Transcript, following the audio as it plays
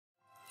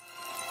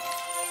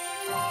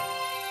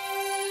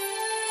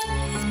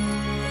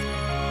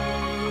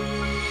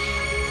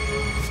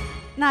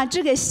那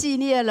这个系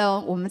列呢，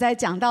我们在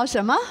讲到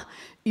什么？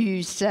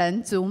与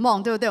神逐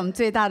梦，对不对？我们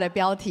最大的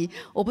标题，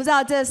我不知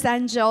道这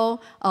3周，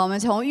我们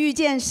从遇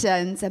见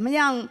神，怎么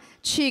样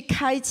去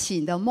开启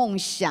你的梦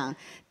想，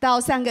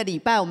到上个礼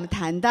拜我们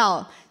谈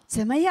到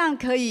怎么样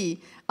可以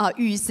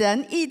与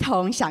神一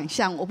同想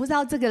象。我不知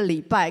道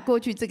过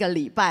去这个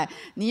礼拜，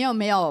你有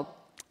没有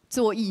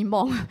做异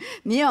梦？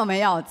你有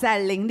没有在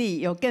灵里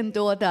有更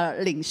多的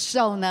领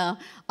受呢？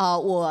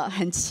我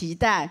很期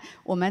待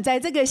我们在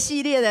这个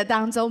系列的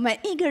当中，每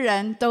一个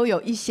人都有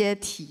一些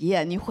体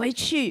验。你回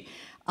去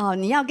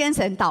你要跟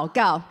神祷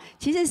告。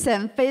其实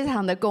神非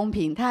常的公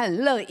平，他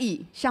很乐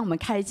意向我们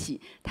开启，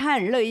他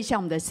很乐意向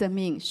我们的生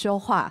命说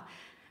话。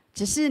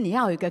只是你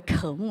要有一个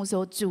渴慕，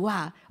说主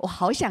啊，我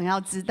好想要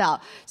知道。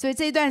所以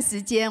这段时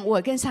间，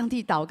我跟上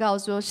帝祷告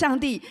说：上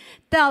帝，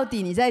到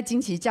底你在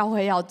旌旗教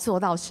会要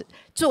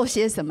做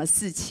些什么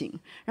事情？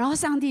然后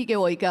上帝给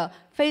我一个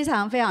非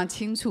常非常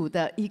清楚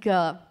的一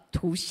个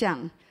图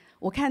像。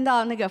我看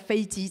到那个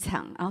飞机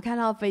场，然后看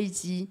到飞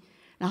机，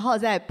然后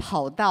再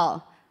跑到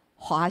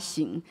滑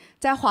行，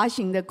在滑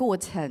行的过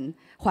程，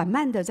缓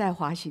慢的在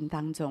滑行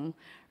当中，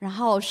然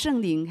后圣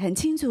灵很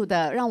清楚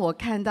的让我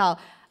看到。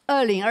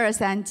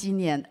2023今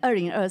年、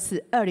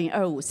2024、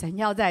2025，神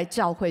要在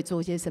教会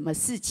做些什么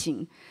事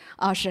情？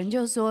神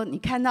就说：“你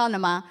看到了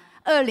吗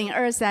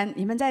？2023，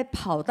你们在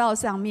跑道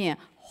上面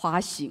滑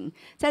行，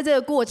在这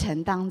个过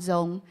程当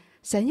中，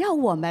神要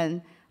我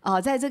们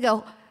在这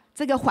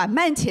个缓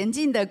慢前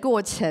进的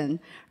过程，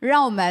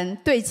让我们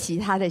对齐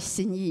他的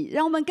心意，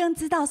让我们更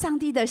知道上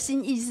帝的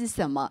心意是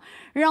什么，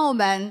让我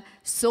们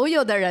所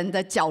有的人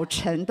的脚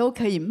程都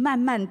可以慢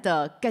慢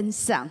的跟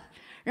上。”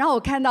然后我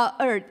看到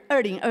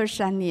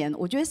2023年，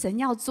我觉得神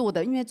要做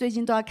的，因为最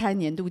近都要开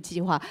年度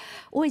计划，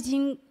我已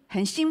经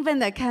很兴奋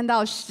的看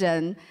到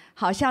神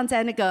好像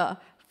在那个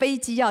飞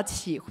机要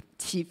起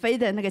飞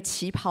的那个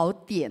起跑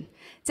点，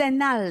在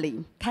那里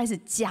开始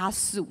加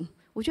速。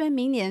我觉得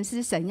明年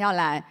是神要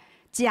来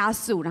加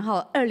速，然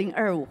后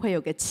2025会有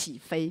个起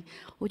飞。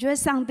我觉得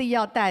上帝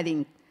要带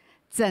领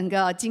整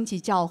个旌旗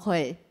教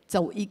会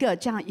走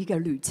这样一个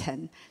旅程，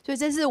所以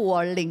这是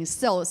我领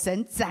受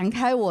神展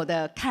开我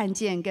的看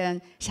见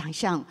跟想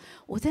象。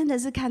我真的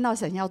是看到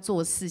神要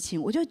做事情，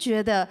我就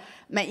觉得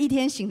每一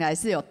天醒来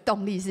是有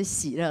动力，是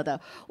喜乐的。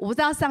我不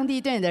知道上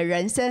帝对你的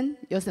人生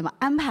有什么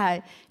安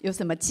排，有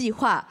什么计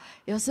划。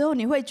有时候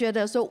你会觉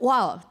得说：“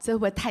哇，这会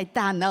不会太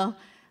大呢？”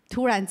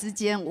突然之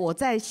间，我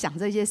在想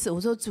这些事，我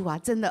说：“主啊，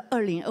真的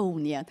2025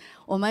年，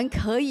我们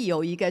可以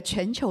有一个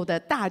全球的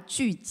大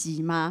聚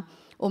集吗？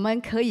我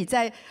们可以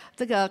在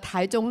这个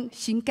台中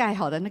新盖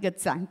好的那个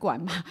展馆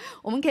吗？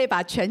我们可以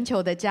把全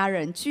球的家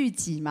人聚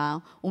集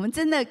吗？我们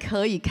真的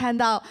可以看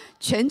到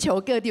全球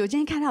各地。我今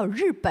天看到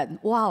日本，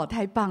哇，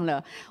太棒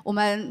了！我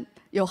们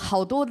有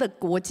好多的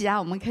国家，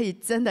我们可以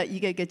真的一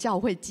个一个教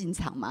会进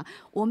场吗？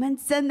我们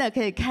真的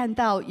可以看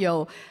到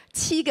有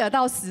7个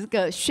到10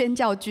个宣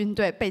教军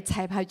队被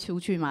差派出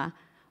去吗？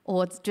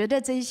我觉得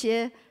这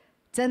些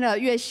真的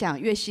越想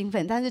越兴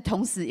奋，但是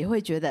同时也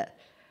会觉得，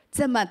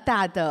这么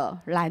大的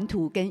蓝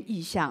图跟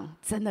意向，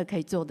真的可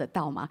以做得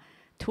到吗？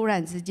突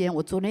然之间，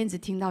我昨天一直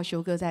听到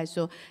修哥在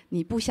说：“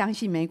你不相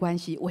信没关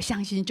系，我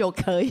相信就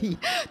可以。”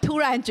突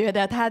然觉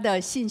得他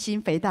的信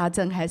心肥大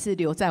症还是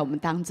留在我们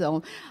当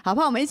中，好不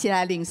好？我们一起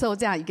来领受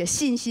这样一个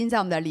信心在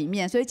我们的里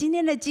面。所以今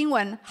天的经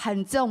文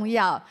很重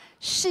要，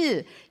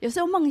是有时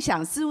候梦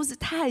想似乎是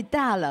太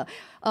大了，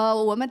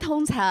我们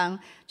通常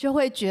就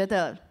会觉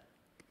得，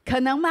可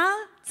能吗？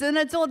真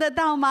的做得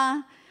到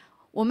吗？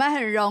我们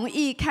很容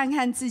易看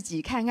看自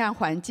己，看看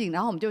环境，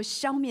然后我们就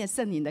消灭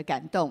圣灵的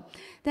感动。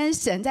但是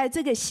神在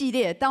这个系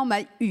列，当我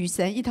们与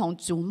神一同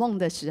逐梦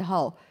的时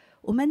候，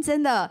我们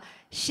真的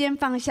先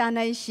放下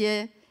那一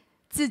些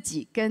自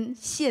己跟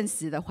现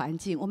实的环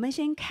境，我们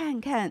先看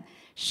看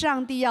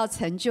上帝要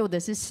成就的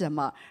是什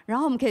么，然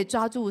后我们可以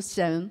抓住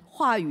神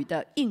话语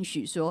的应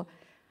许说，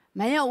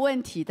没有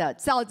问题的，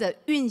照着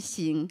运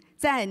行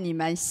在你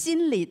们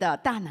心里的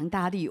大能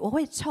大力，我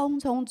会充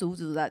充足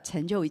足的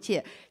成就一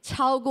切，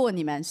超过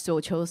你们所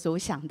求所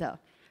想的。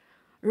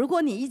如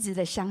果你一直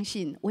的相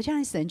信，我相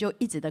信神就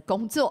一直的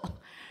工作；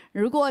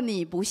如果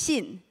你不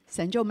信，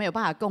神就没有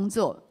办法工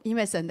作，因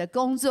为神的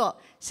工作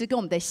是跟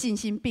我们的信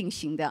心并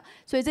行的。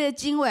所以这些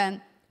经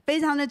文非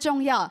常的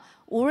重要，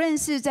无论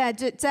是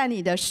在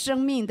你的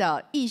生命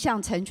的意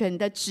向成全、你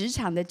的职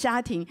场的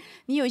家庭，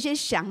你有一些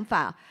想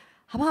法，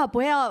好不好？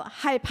不要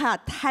害怕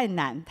太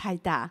难太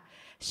大。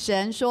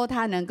神说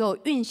他能够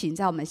运行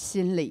在我们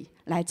心里，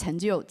来成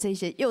就这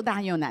些又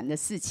大又难的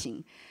事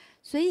情。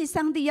所以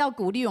上帝要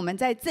鼓励我们，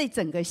在这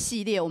整个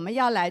系列，我们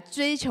要来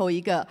追求一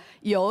个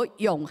有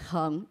永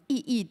恒意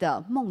义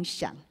的梦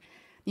想。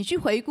你去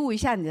回顾一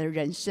下你的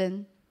人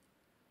生，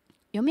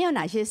有没有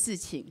哪些事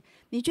情，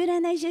你觉得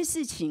那些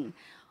事情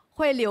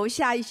会留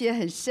下一些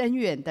很深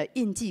远的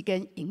印记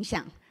跟影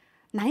响？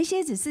哪一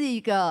些只是一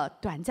个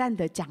短暂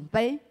的奖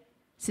杯？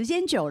时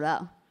间久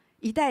了，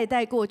一代一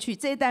代过去，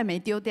这一代没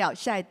丢掉，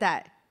下一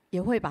代也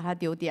会把它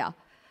丢掉。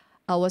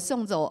我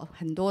送走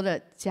很多的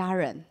家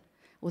人，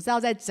我知道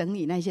在整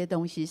理那些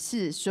东西，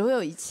是所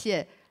有一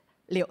切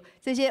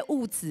这些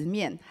物质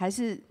面，还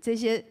是这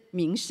些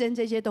名声，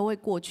这些都会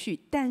过去。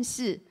但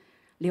是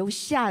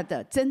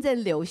真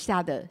正留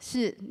下的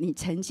是你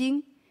曾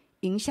经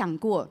影响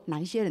过哪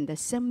一些人的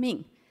生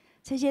命。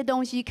这些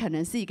东西可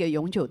能是一个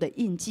永久的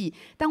印记。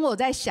当我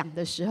在想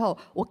的时候，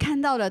我看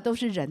到的都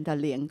是人的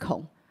脸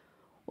孔。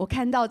我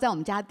看到在我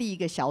们家第一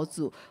个小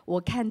组，我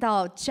看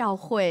到教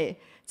会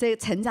这个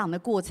成长的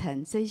过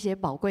程，这些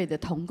宝贵的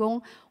同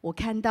工。我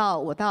看到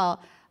我到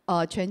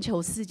全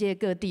球世界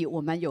各地，我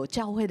们有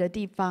教会的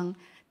地方，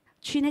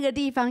去那个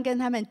地方跟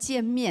他们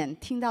见面，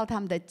听到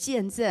他们的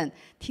见证，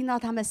听到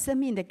他们生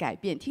命的改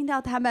变，听到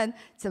他们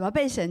怎么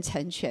被神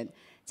成全，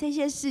这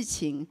些事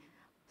情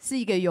是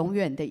一个永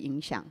远的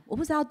影响。我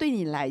不知道对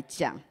你来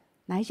讲，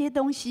哪一些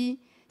东西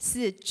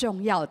是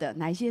重要的，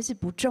哪一些是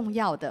不重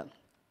要的。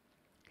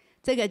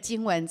这个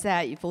经文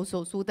在以弗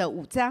所书的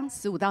5章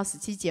15到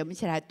17节，我们一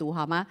起来读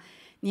好吗？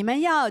你们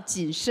要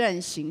谨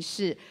慎行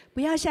事，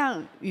不要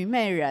像愚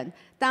昧人，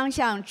当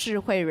像智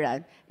慧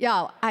人，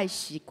要爱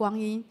惜光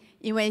阴，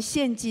因为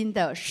现今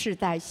的世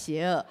代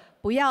邪恶。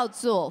不要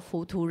做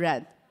糊涂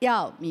人，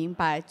要明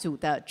白主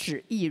的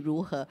旨意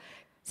如何。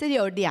这里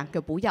有2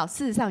个不要，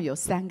事实上有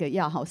3个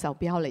要，好，少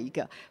标了一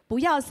个。不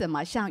要什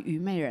么像愚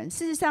昧人，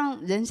事实上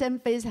人生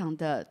非常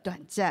的短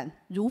暂，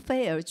如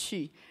飞而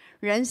去。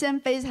人生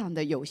非常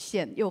的有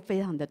限，又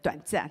非常的短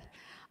暂。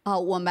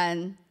我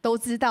们都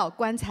知道，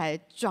棺材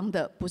装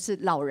的不是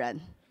老人，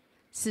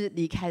是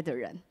离开的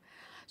人。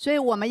所以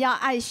我们要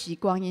爱惜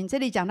光阴。这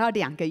里讲到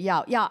2个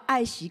要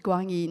爱惜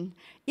光阴，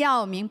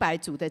要明白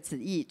主的旨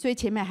意。最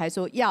前面还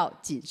说要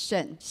谨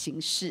慎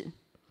行事。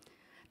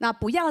那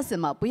不要什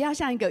么？不要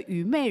像一个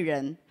愚昧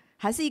人，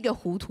还是一个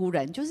糊涂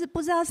人，就是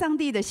不知道上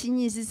帝的心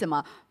意是什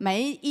么，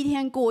每一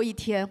天过一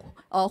天，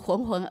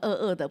浑浑噩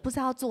噩的，不知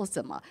道做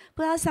什么，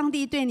不知道上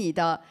帝对你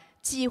的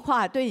计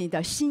划、对你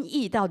的心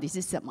意到底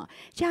是什么，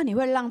这样你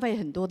会浪费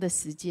很多的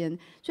时间。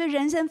所以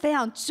人生非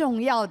常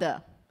重要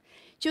的，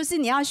就是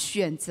你要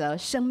选择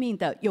生命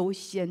的优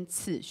先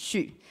次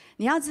序。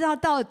你要知道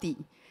到底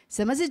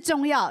什么是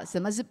重要，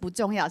什么是不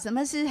重要，什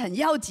么是很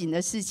要紧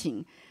的事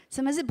情，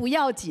什么是不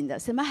要紧的，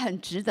什么很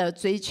值得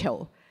追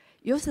求。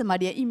有什么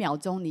连1秒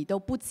钟你都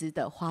不值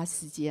得花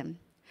时间？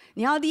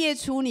你要列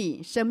出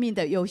你生命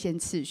的优先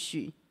次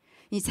序，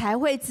你才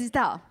会知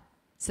道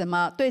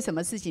对什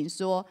么事情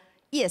说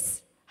yes，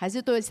 还是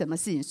对什么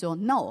事情说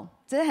no，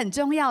 这是很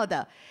重要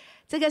的。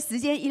这个时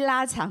间一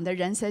拉长，的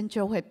人生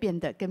就会变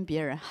得跟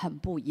别人很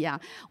不一样。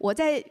我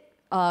在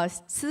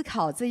思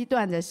考这一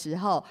段的时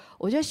候，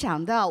我就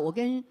想到我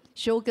跟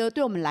修哥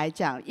对我们来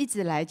讲，一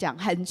直来讲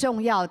很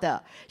重要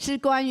的是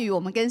关于我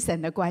们跟神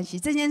的关系。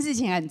这件事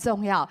情很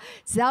重要，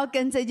只要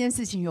跟这件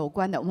事情有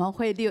关的，我们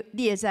会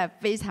列在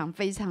非常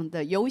非常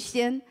的优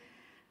先。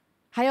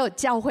还有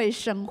教会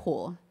生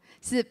活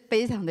是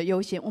非常的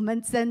优先，我们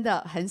真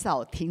的很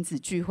少停止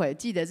聚会。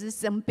记得是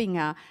生病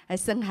啊，还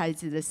生孩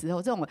子的时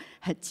候，这种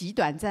很极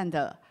短暂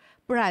的。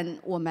不然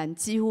我们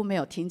几乎没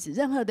有停止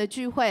任何的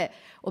聚会。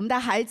我们的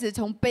孩子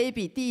从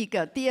baby 第1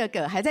个、第2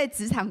个还在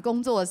职场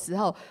工作的时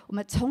候，我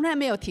们从来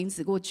没有停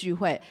止过聚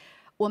会。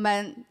我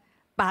们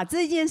把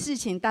这件事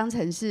情当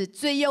成是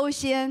最优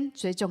先、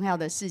最重要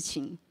的事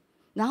情。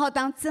然后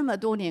当这么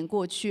多年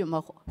过去，我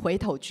们回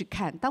头去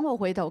看，当我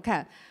回头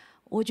看，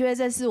我觉得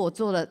这是我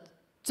做的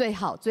最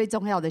好、最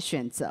重要的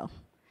选择。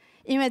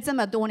因为这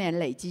么多年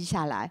累积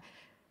下来，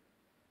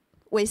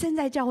委身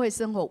在教会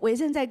生活，委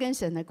身在跟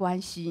神的关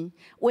系，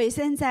委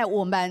身在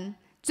我们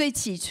最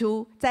起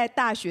初在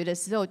大学的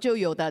时候就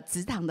有的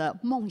职场的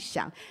梦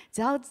想，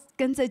只要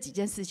跟这几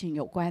件事情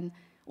有关，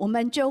我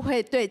们就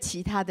会对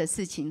其他的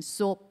事情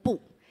说不。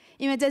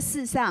因为这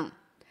世上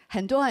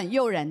很多很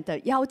诱人的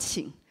邀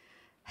请，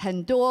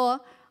很多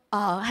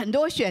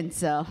选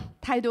择，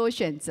太多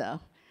选择。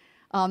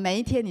每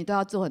一天你都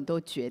要做很多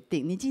决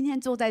定。你今天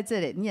坐在这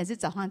里，你也是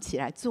早上起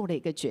来做了一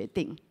个决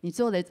定，你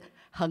做的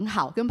很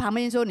好，跟旁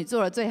边说你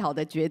做了最好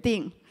的决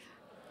定。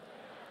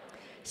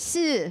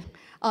是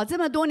这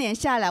么多年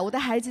下来，我的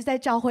孩子在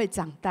教会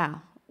长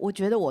大，我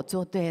觉得我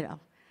做对了。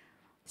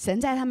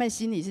神在他们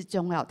心里是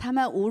重要，他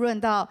们无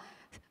论到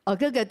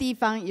各个地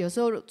方，有时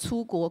候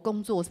出国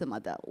工作什么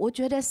的，我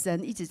觉得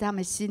神一直在他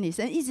们心里，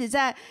神一直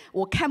在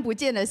我看不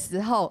见的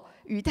时候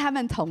与他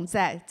们同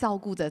在，照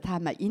顾着他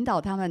们，引导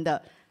他们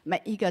的每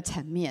一个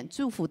层面，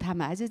祝福他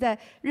们。还是在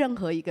任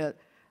何一个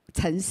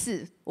城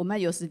市，我们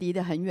有时离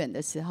得很远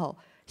的时候，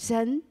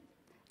神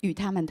与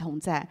他们同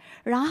在。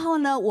然后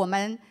呢，我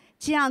们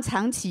这样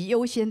长期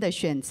优先的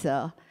选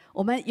择，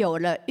我们有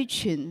了一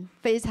群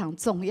非常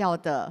重要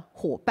的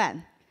伙伴，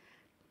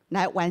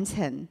来完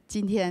成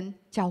今天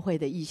教会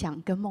的意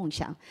向跟梦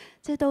想。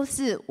这都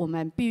是我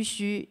们必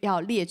须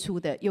要列出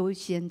的优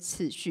先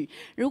次序。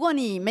如果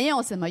你没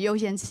有什么优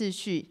先次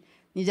序，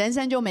你人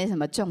生就没什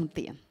么重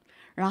点。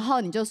然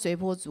后你就随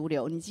波逐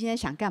流，你今天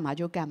想干嘛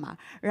就干嘛。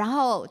然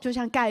后就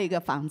像盖一个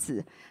房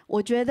子，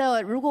我觉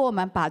得如果我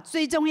们把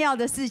最重要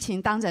的事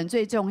情当成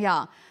最重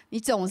要，你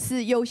总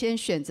是优先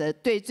选择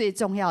对最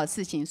重要的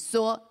事情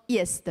说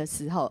yes 的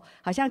时候，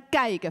好像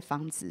盖一个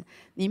房子，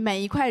你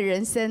每一块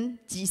人生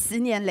几十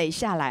年累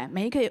下来，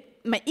每一个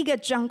每一个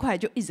砖块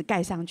就一直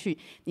盖上去，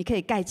你可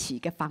以盖起一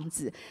个房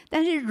子。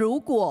但是如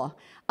果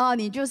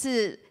你就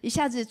是一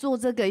下子做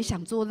这个，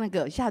想做那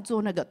个，一下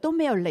做那个，都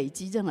没有累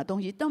积任何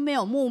东西，都没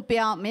有目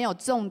标，没有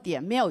重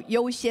点，没有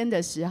优先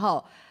的时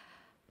候，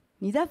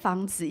你的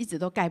房子一直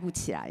都盖不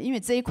起来，因为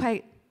这一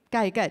块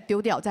盖一盖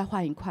丢掉，再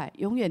换一块，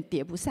永远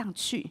叠不上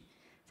去，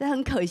这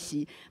很可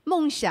惜。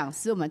梦想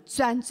使我们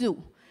专注，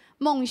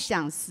梦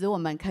想使我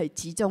们可以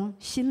集中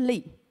心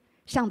力，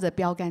向着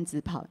标杆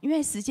直跑。因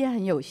为时间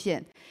很有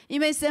限，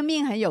因为生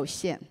命很有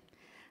限。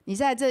你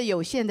在这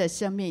有限的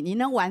生命，你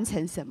能完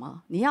成什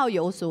么？你要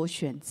有所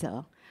选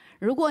择。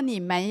如果你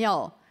没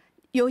有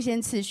优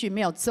先次序，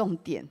没有重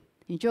点，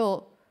你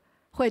就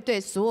会对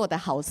所有的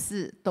好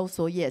事都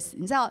说 yes。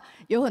你知道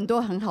有很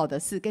多很好的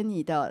事跟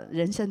你的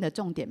人生的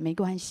重点没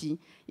关系，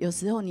有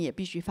时候你也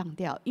必须放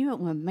掉，因为我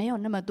们没有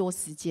那么多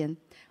时间，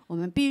我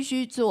们必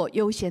须做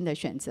优先的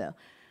选择。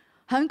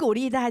很鼓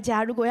励大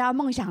家，如果要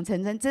梦想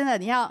成真，真的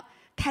你要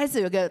开始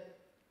有个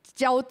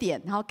焦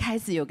点，然后开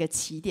始有个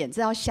起点，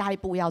知道下一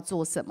步要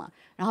做什么，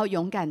然后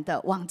勇敢的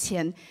往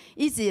前。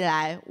一直以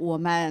来，我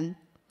们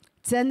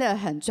真的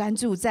很专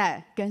注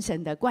在跟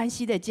神的关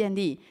系的建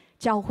立，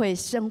教会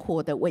生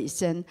活的尾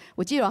声。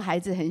我记得我孩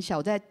子很小，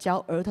我在教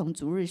儿童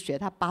主日学，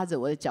他扒着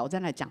我的脚在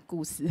那讲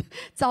故事，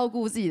照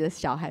顾自己的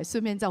小孩，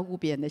顺便照顾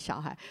别人的小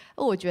孩。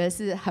我觉得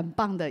是很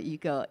棒的一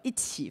个一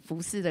起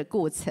服侍的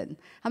过程。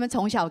他们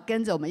从小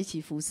跟着我们一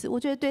起服侍，我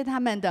觉得对他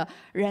们的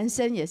人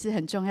生也是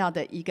很重要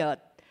的一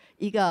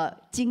个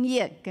经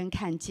验跟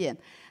看见。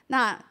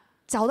那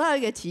找到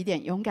一个起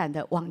点，勇敢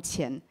的往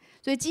前。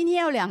所以今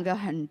天有2个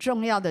很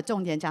重要的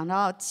重点，讲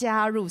到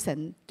加入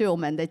神对我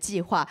们的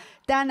计划。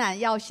当然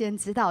要先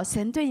知道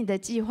神对你的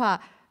计划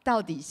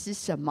到底是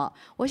什么。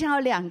我想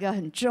有2个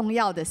很重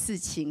要的事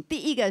情。第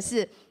一个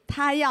是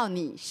他要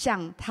你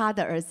像他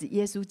的儿子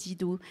耶稣基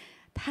督，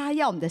他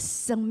要我们的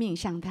生命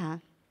像他。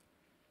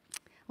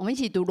我们一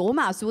起读罗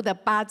马书的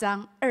8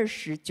章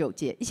29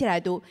节，一起来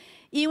读。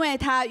因为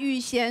他预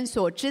先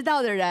所知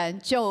道的人，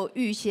就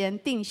预先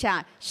定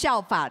下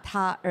效法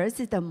他儿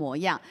子的模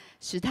样，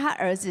使他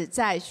儿子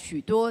在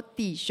许多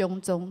弟兄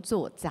中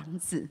做长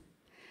子。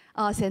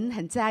神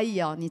很在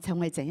意你成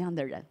为怎样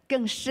的人，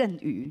更甚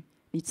于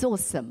你做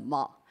什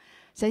么。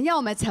神要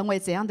我们成为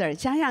怎样的人？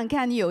想想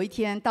看，你有一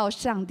天到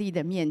上帝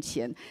的面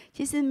前，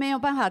其实没有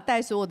办法带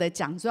所有的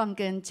奖状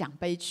跟奖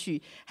杯去，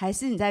还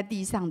是你在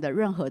地上的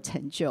任何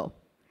成就，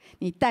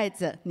你带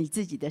着你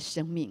自己的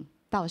生命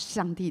到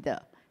上帝的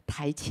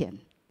台前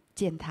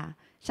见他，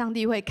上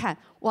帝会看，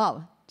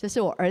哇，这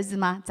是我儿子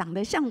吗？长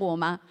得像我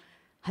吗？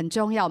很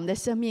重要，我们的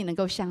生命能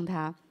够像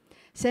他。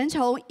神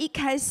从一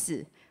开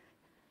始，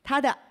他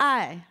的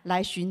爱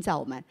来寻找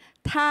我们，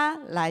他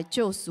来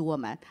救赎我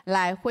们，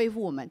来恢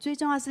复我们。最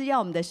重要是要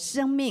我们的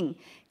生命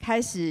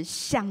开始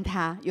像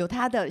他，有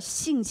他的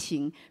性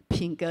情、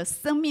品格、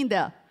生命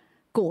的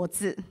果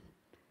子。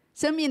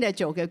生命的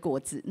9个果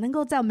子能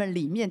够在我们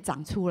里面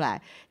长出来，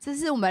这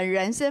是我们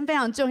人生非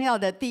常重要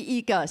的第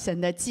一个神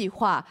的计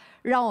划，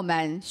让我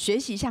们学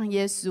习像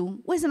耶稣。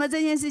为什么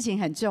这件事情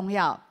很重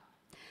要？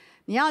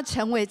你要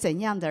成为怎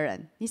样的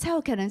人，你才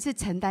有可能是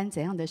承担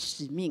怎样的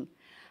使命。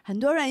很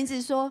多人一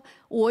直说，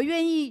我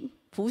愿意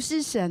服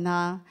侍神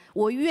啊，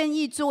我愿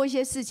意做一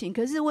些事情，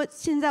可是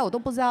现在我都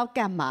不知道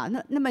干嘛。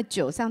那么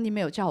久，上帝没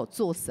有叫我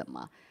做什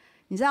么。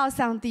你知道，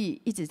上帝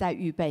一直在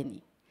预备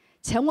你。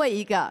成为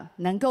一个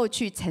能够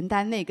去承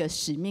担那个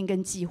使命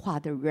跟计划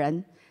的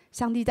人，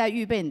上帝在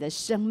预备你的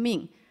生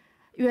命，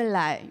越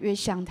来越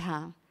像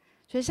他。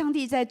所以上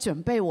帝在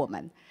准备我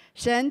们，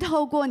神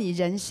透过你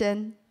人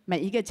生每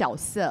一个角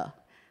色，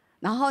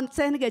然后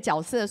在那个角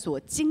色所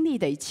经历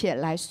的一切，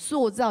来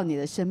塑造你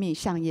的生命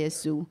像耶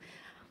稣。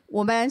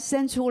我们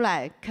生出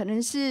来可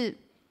能是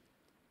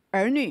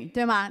儿女，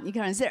对吗？你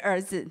可能是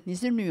儿子，你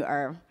是女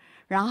儿，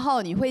然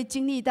后你会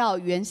经历到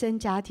原生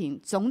家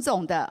庭种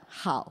种的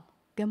好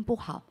跟不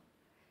好，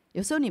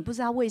有时候你不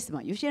知道为什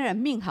么。有些人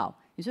命好，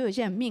你说有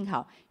些人命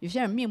好，有些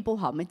人命不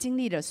好。我们经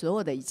历了所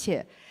有的一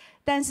切，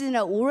但是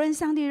呢，无论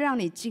上帝让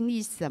你经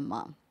历什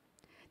么，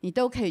你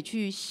都可以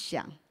去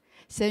想，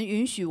神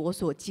允许我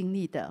所经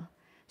历的，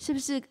是不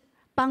是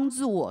帮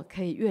助我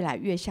可以越来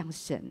越像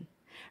神？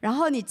然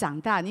后你长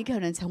大，你可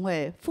能成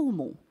为父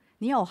母，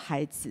你有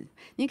孩子，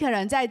你可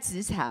能在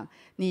职场，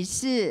你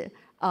是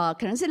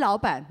可能是老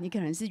板，你可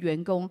能是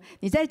员工；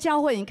你在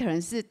教会，你可能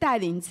是带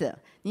领者，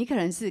你可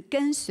能是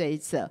跟随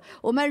者。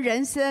我们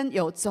人生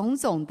有种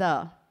种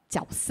的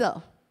角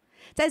色，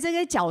在这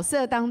个角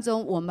色当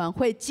中，我们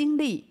会经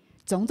历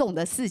种种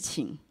的事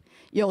情，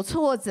有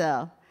挫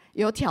折，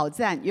有挑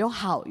战，有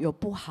好，有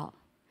不好。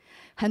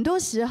很多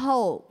时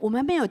候我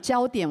们没有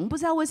焦点，我们不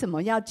知道为什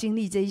么要经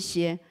历这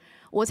些。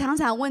我常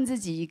常问自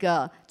己一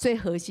个最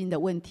核心的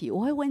问题，我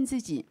会问自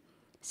己：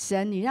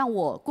神，你让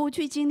我过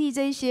去经历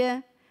这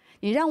些，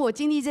你让我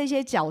经历这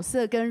些角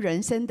色跟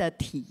人生的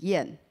体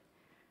验，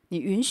你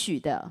允许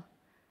的，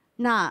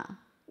那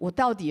我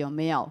到底有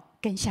没有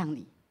更像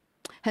你？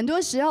很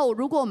多时候，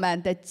如果我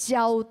们的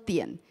焦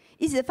点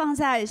一直放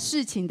在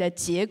事情的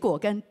结果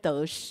跟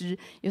得失，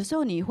有时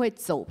候你会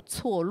走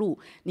错路，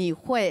你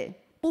会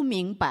不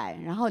明白，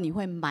然后你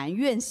会埋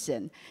怨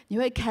神，你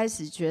会开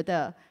始觉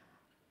得，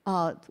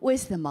为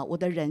什么我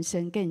的人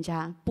生更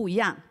加不一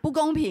样、不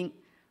公平？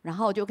然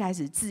后就开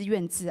始自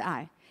怨自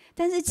艾。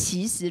但是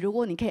其实，如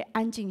果你可以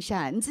安静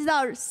下来，你知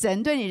道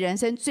神对你人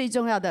生最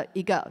重要的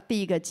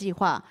第一个计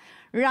划，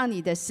让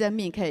你的生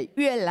命可以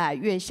越来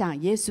越像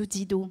耶稣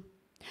基督。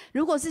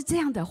如果是这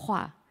样的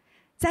话，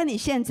在你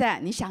现在，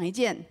你想一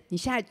件你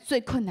现在最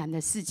困难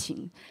的事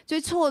情、最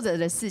挫折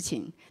的事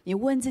情，你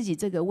问自己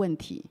这个问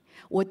题：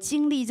我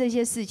经历这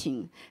些事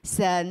情，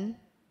神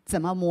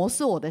怎么磨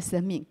塑我的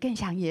生命更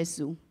像耶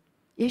稣？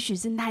也许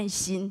是耐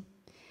心，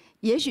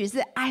也许是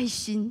爱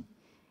心，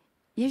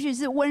也许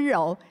是温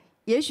柔，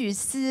也许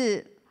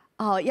是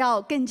要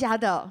更加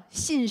的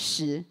信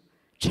实、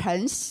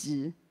诚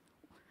实。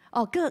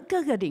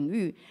各个领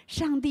域，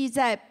上帝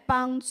在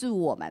帮助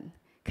我们，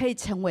可以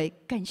成为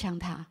更像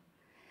他。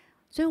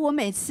所以我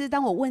每次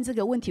当我问这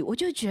个问题，我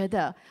就觉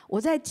得我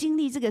在经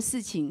历这个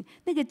事情，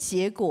那个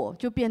结果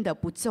就变得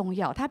不重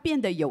要，它变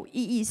得有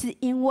意义，是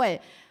因为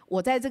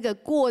我在这个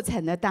过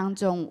程的当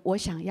中，我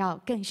想要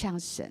更像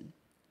神。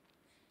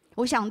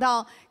我想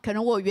到可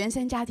能我原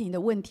生家庭的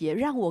问题，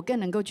让我更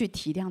能够去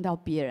体谅到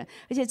别人，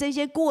而且这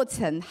些过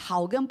程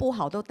好跟不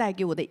好都带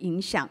给我的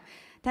影响。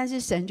但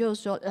是神就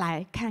说：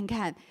来看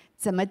看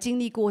怎么经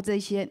历过这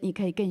些，你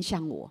可以更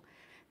像我。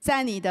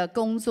在你的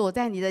工作，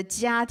在你的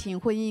家庭、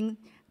婚姻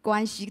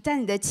关系，在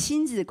你的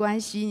亲子关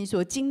系，你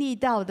所经历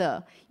到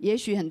的，也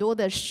许很多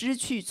的失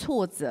去、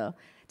挫折，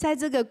在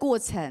这个过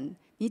程，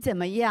你怎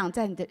么样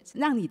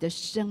让你的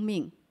生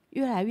命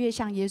越来越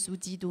像耶稣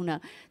基督呢？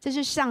这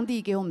是上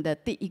帝给我们的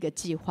第一个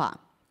计划。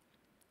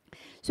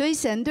所以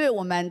神对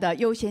我们的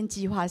优先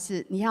计划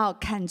是：你要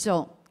看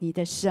重你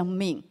的生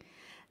命，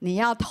你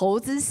要投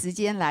资时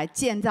间来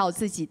建造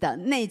自己的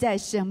内在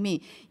生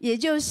命，也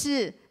就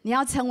是你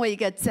要成为一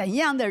个怎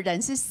样的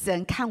人，是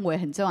神看为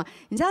很重要。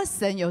你知道，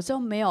神有时候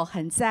没有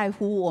很在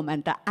乎我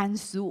们的安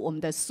舒、我们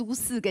的舒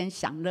适跟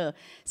享乐，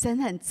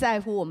神很在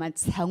乎我们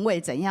成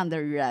为怎样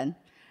的人。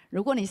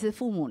如果你是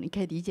父母，你可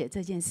以理解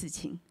这件事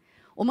情。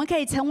我们可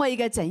以成为一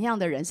个怎样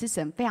的人，是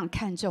神非常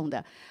看重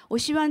的。我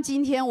希望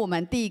今天我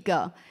们第一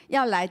个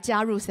要来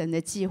加入神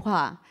的计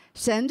划。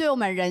神对我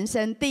们人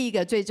生第一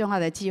个最重要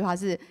的计划，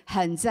是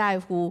很在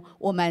乎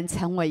我们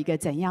成为一个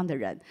怎样的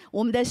人，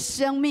我们的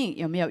生命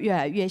有没有越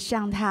来越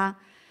像他。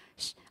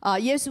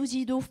耶稣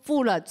基督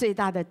付了最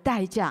大的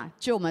代价，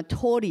救我们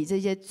脱离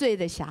这些罪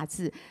的辖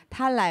制，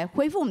他来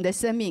恢复我们的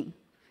生命。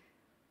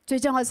最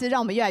重要的是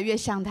让我们越来越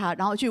像他，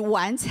然后去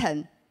完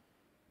成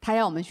他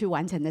要我们去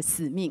完成的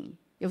使命，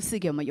又赐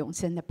给我们永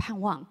生的盼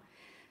望。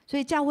所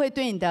以教会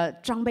对你的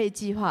装备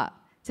计划，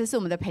这是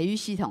我们的培育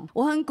系统。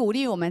我很鼓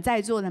励我们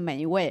在座的每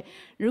一位，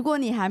如果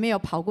你还没有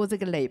跑过这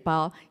个垒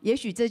包，也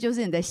许这就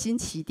是你的新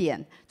起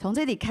点。从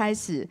这里开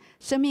始，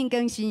生命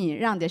更新你，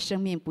让你的生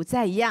命不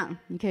再一样。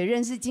你可以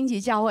认识荆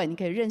棘教会，你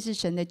可以认识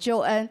神的救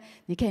恩，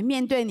你可以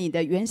面对你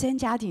的原生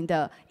家庭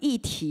的议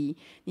题，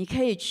你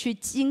可以去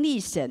经历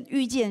神、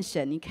遇见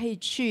神，你可以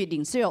去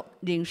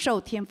领受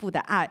天父的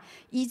爱，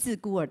医治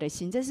孤儿的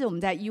心。这是我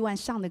们在E1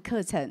上的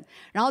课程。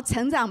然后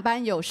成长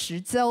班有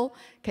10周，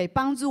可以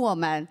帮助我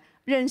们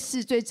认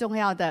识最重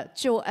要的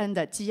救恩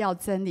的基要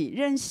真理，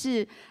认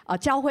识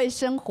教会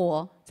生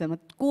活怎么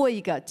过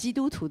一个基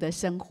督徒的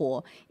生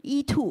活。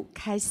E2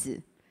开始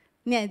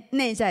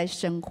内在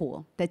生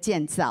活的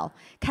建造，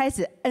开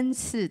始恩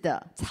赐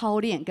的操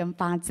练跟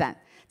发展。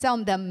在我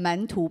们的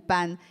门徒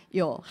班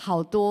有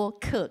好多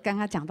课，刚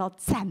刚讲到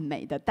赞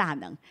美的大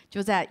能，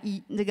就在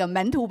那个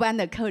门徒班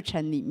的课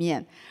程里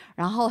面。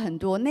然后很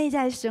多内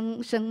在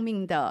生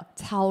命的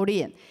操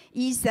练。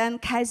E3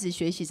开始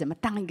学习怎么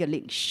当一个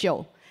领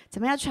袖。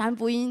怎么样传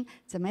福音？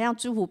怎么样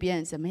祝福别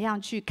人？怎么样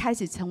去开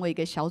始成为一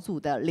个小组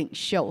的领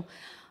袖？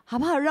好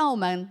不好？让我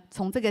们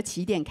从这个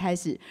起点开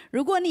始。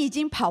如果你已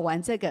经跑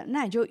完这个，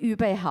那你就预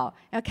备好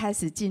要开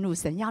始进入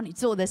神要你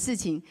做的事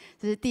情。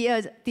这是第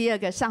二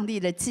个上帝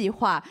的计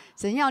划，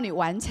神要你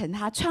完成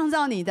他创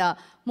造你的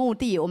目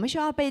的。我们需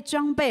要被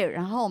装备，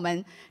然后我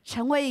们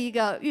成为一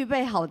个预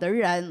备好的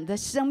人，我们的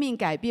生命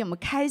改变，我们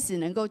开始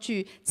能够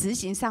去执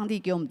行上帝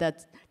给我们的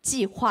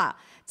计划。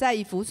在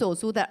以弗所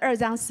书的2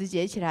章10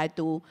节一起来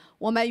读：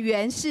我们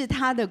原是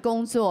他的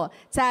工作，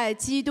在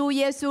基督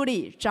耶稣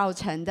里造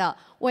成的，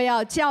为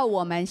要叫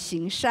我们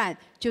行善，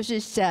就是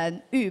神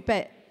预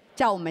备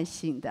叫我们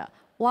行的。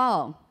哇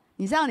哦！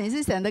你知道你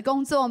是神的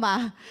工作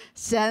吗？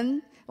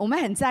神，我们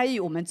很在意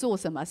我们做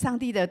什么。上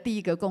帝的第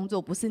一个工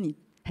作不是你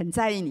很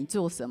在意你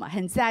做什么，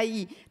很在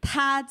意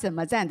他怎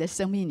么在你的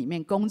生命里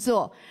面工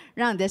作，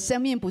让你的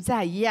生命不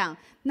再一样，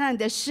那你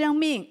的生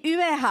命预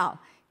备好，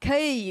可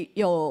以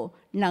有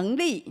能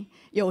力，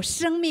有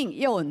生命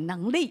又有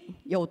能力，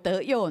有德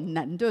又有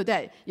能，对不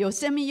对？有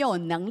生命又有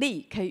能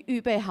力，可以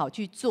预备好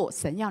去做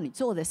神要你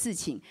做的事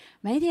情。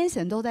每一天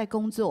神都在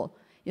工作。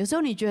有时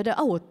候你觉得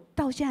我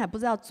到现在还不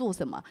知道做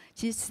什么，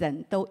其实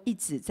神都一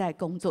直在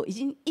工作，已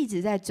经一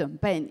直在准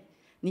备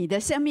你的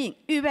生命，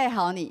预备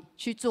好你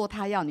去做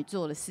他要你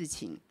做的事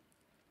情。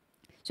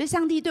所以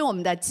上帝对我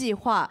们的计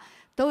划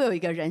都有一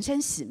个人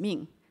生使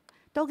命，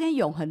都跟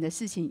永恒的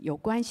事情有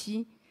关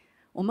系。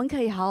我们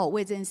可以好好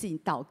为这件事情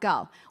祷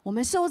告。我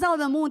们受造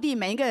的目的，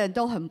每一个人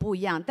都很不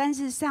一样，但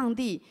是上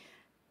帝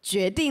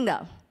决定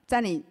了，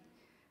在你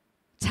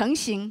成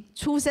型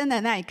出生的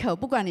那一刻，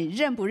不管你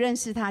认不认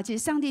识他，其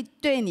实上帝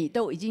对你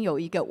都已经有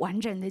一个完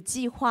整的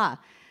计划。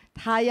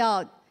他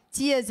要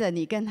接着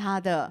你跟他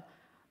的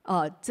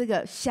这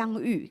个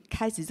相遇，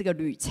开始这个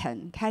旅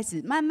程，开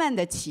始慢慢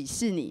的启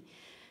示你。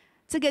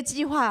这个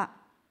计划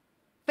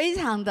非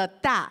常的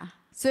大，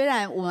虽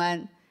然我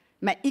们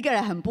每一个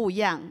人很不一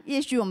样，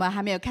也许我们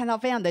还没有看到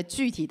非常的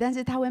具体，但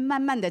是它会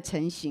慢慢的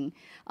成型。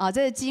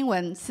这个经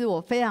文是我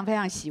非常非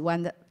常喜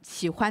欢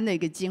的一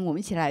个经文，我们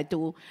一起来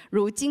读。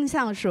如经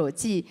上所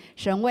记，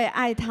神为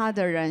爱他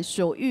的人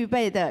所预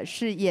备的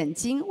是眼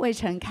睛未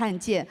曾看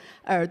见，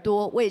耳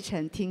朵未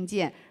曾听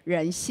见，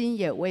人心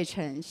也未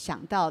曾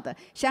想到的。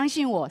相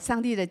信我，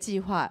上帝的计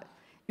划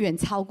远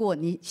超过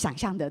你想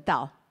象得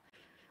到。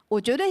我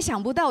绝对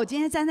想不到，我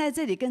今天站在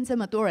这里跟这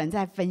么多人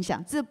在分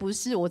享，这不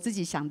是我自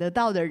己想得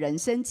到的人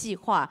生计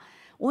划。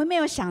我没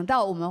有想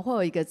到我们会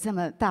有一个这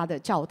么大的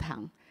教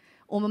堂，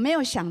我们没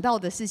有想到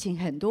的事情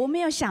很多，我没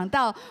有想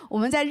到我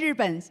们在日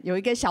本有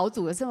一个小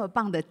组有这么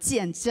棒的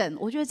见证。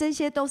我觉得这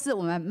些都是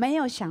我们没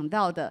有想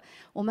到的。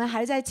我们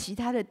还在其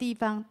他的地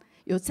方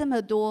有这么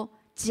多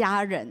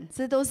家人，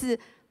这都是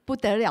不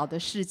得了的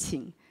事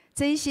情。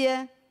这一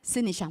些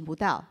是你想不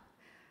到，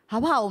好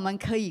不好？我们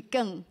可以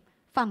更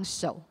放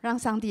手，让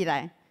上帝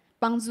来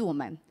帮助我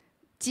们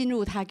进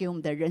入他给我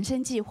们的人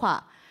生计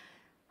划。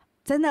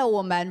真的，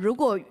我们如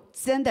果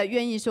真的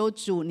愿意说，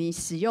主你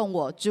使用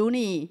我，主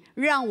你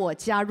让我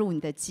加入你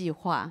的计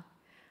划，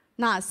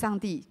那上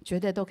帝绝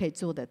对都可以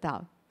做得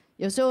到。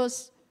有时候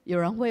有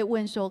人会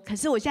问说，可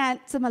是我现在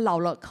这么老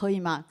了，可以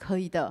吗？可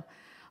以的。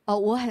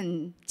我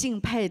很敬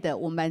佩的，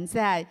我们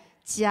在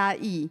嘉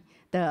义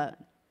的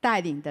带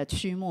领的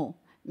区牧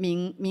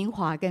明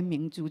华跟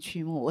明珠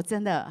区牧，我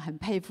真的很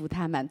佩服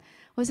他们。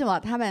为什么？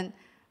他们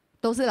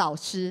都是老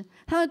师，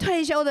他们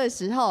退休的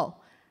时候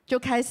就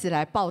开始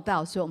来报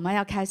道说，我们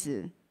要开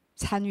始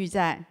参与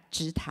在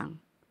职堂，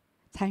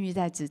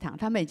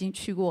他们已经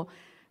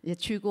也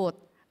去过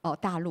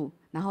大陆，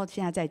然后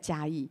现在在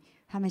嘉义，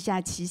他们现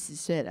在70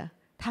岁了。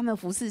他们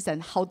服侍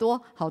神好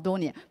多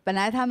年。本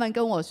来他们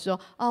跟我说，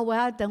我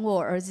要等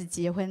我儿子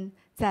结婚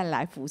再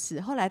来服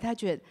侍。后来他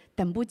觉得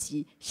等不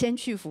及，先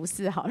去服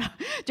侍好了，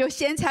就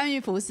先参与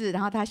服侍，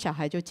然后他小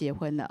孩就结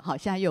婚了，好，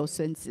现在又有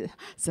孙子，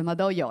什么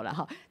都有了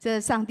哈。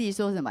这上帝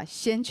说什么？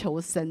先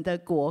求神的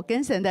国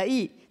跟神的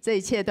义，这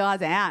一切都要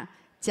怎样？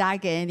加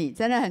给你，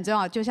真的很重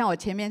要。就像我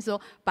前面说，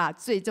把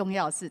最重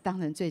要的事当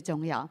成最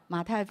重要。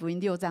马太福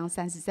音6章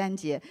33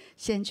节，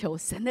先求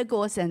神的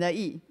国、神的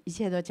义，一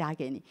切都加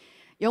给你。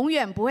永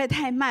远不会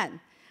太慢。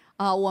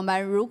我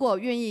们如果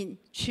愿意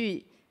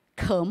去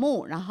渴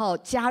慕，然后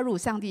加入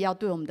上帝要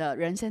对我们的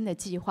人生的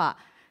计划，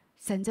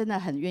神真的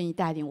很愿意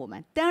带领我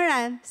们。当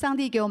然，上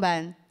帝给我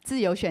们自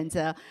由选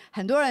择。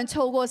很多人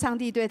错过上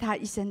帝对他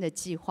一生的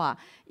计划，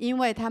因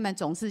为他们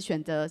总是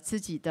选择自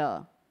己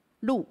的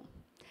路，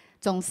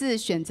总是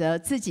选择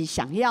自己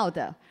想要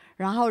的，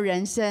然后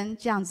人生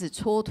这样子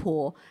蹉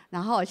跎，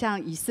然后好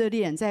像以色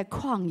列人在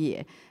旷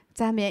野，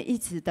在那边一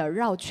直的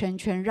绕圈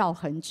圈绕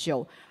很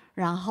久。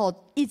然后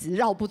一直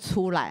绕不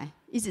出来，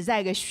一直在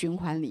一个循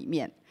环里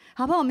面。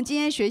好不好？我们今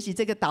天学习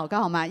这个祷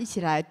告好吗？一起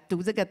来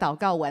读这个祷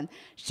告文。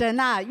神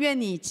啊，愿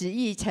你旨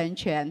意成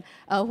全，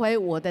而非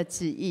我的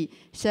旨意。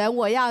神，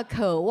我要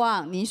渴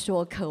望你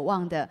所渴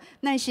望的，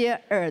那些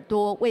耳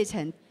朵未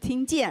曾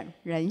听见，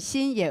人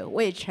心也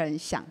未曾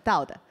想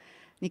到的。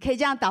你可以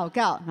这样祷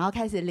告，然后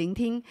开始聆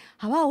听，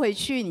好不好？回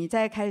去你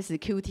再开始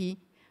QT，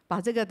 把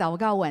这个祷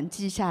告文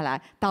记下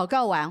来。祷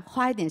告完，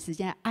花一点时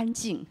间安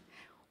静。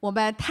我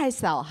们太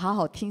少好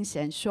好听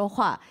神说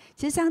话。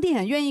其实上帝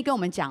很愿意跟我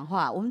们讲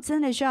话，我们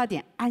真的需要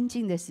点安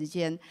静的时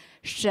间。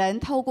神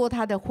透过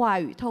他的话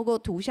语，透过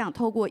图像，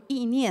透过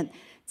意念，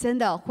真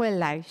的会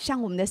来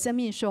向我们的生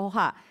命说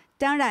话。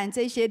当然，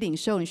这些领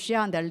袖，你需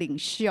要你的领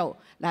袖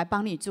来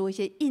帮你做一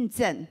些印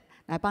证，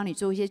来帮你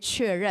做一些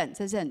确认，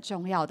这是很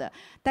重要的。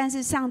但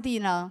是上帝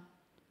呢，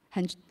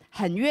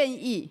很愿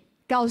意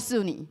告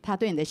诉你他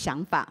对你的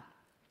想法。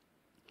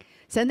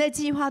神的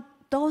计划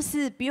都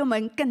是比我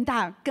们更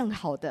大、更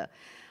好的。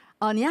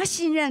你要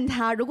信任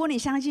他。如果你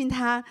相信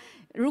他，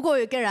如果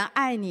有一个人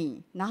爱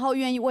你，然后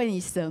愿意为你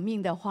舍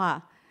命的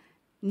话，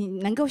你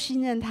能够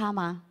信任他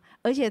吗？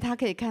而且他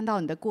可以看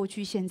到你的过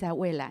去、现在、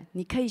未来，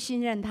你可以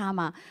信任他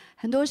吗？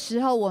很多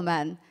时候，我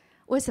们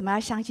为什么要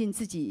相信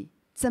自己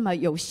这么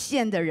有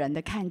限的人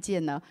的看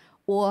见呢？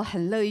我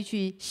很乐意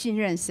去信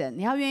任神。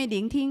你要愿意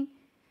聆听，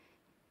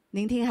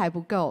聆听还不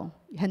够，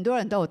很多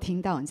人都有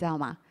听到，你知道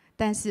吗？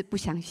但是不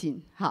相信，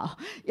好，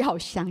要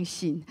相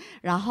信。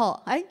然后，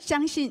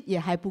相信也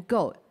还不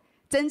够，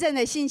真正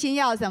的信心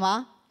要什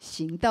么？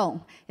行动，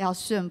要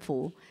顺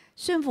服。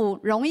顺服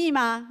容易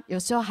吗？有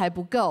时候还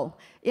不够，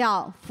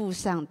要付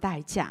上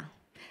代价。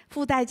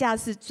付代价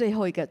是最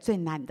后一个最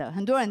难的。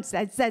很多人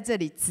在这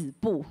里止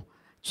步，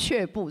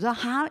却步，说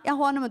哈要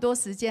花那么多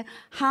时间，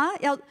哈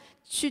要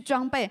去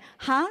装备，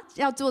哈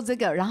要做这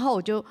个，然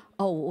后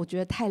我觉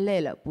得太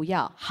累了，不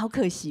要，好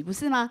可惜，不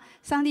是吗？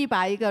上帝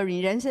把一个你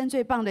人生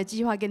最棒的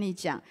计划跟你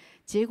讲，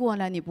结果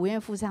呢，你不愿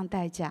付上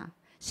代价。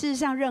事实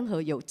上，任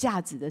何有价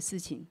值的事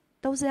情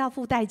都是要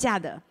付代价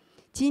的。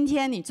今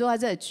天你坐在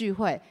这里聚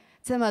会，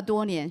这么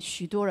多年，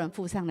许多人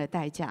付上了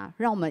代价，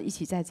让我们一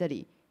起在这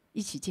里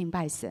一起敬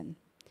拜神。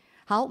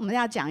好，我们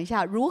要讲一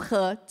下如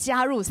何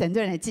加入神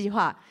对人的计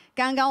划。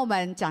刚刚我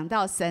们讲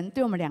到神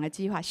对我们2个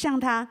计划，向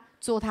他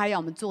做他要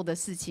我们做的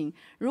事情，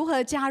如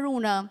何加入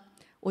呢？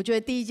我觉得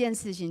第一件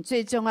事情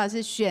最重要的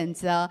是选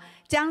择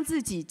将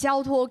自己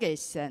交托给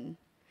神。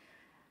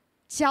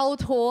交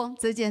托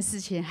这件事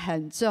情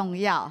很重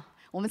要，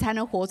我们才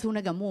能活出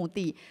那个目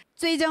的。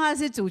最重要的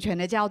是主权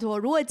的交托。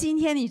如果今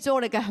天你做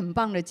了一个很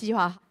棒的计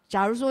划，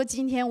假如说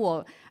今天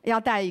我要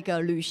带一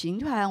个旅行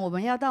团，我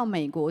们要到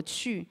美国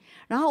去，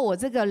然后我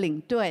这个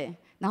领队，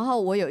然后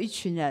我有一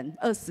群人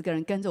20个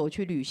人跟着我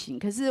去旅行，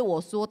可是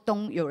我说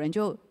东，有人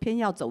就偏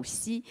要走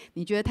西，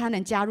你觉得他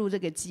能加入这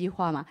个计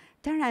划吗？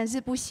当然是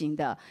不行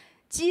的。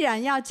既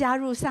然要加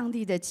入上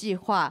帝的计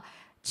划，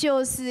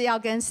就是要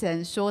跟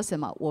神说什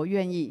么？我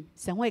愿意。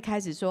神会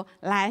开始说：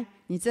来，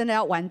你真的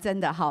要玩真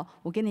的，好，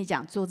我跟你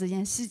讲，做这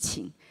件事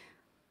情。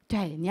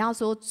对，你要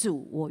说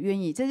主，我愿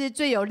意，这是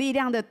最有力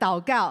量的祷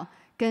告。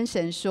跟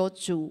神说：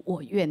主，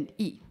我愿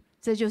意。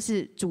这就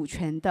是主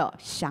权的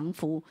降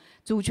服，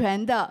主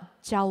权的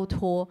交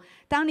托。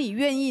当你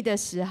愿意的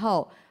时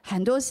候，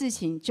很多事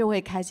情就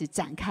会开始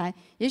展开。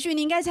也许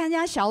你应该参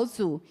加小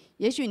组，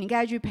也许你应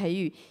该去培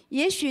育，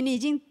也许你已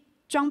经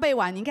装备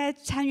完，你应该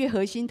参与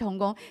核心同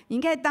工，你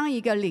应该当一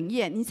个领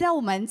业。你知道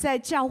我们在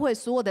教会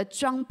所有的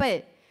装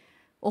备，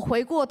我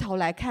回过头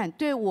来看，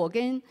对我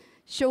跟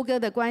修哥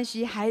的关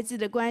系、孩子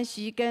的关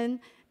系、跟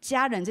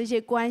家人这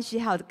些关系，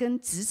还有跟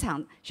职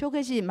场，修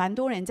哥其实蛮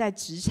多人在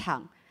职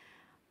场，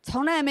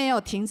从来没有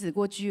停止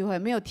过聚会，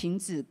没有停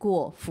止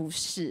过服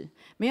事，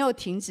没有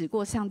停止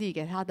过上帝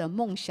给他的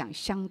梦想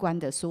相关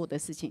的所有的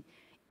事情，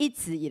一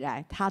直以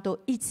来他都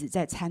一直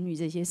在参与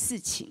这些事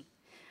情。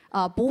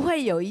不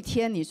会有一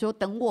天你说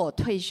等我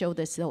退休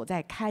的时候我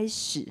再开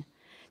始。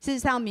事实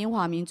上，明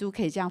华明珠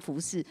可以这样服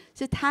侍，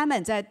是他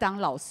们在当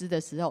老师的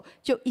时候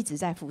就一直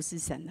在服侍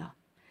神了。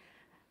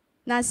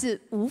那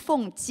是无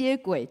缝接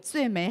轨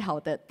最美好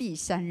的第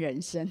三人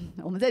生。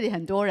我们这里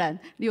很多人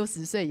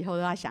60岁以后都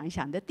要想一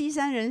想，你的第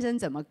三人生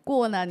怎么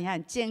过呢？你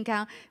很健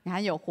康，你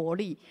很有活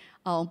力，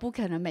不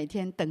可能每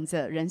天等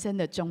着人生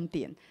的终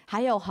点，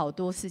还有好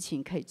多事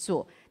情可以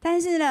做。但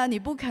是呢，你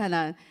不可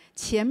能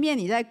前面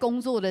你在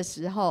工作的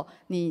时候，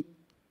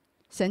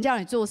神叫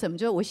你做什么，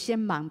就是我先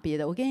忙别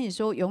的。我跟你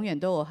说，永远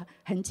都有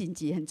很紧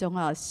急、很重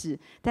要的事，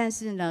但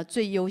是呢，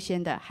最优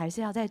先的还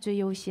是要在最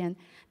优先，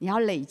你要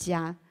累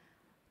加。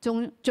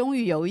终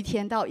于有一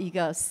天到一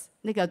个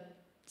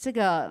这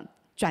个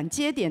转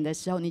接点的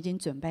时候，你已经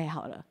准备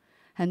好了。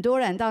很多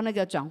人到那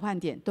个转换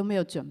点都没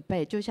有准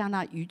备，就像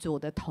那愚拙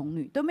的童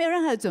女都没有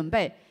任何准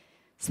备，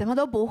什么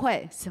都不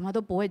会，什么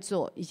都不会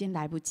做，已经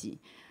来不及。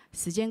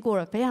时间过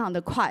得非常的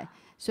快，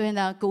所以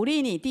呢，鼓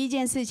励你第一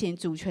件事情，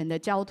主权的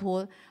交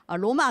托。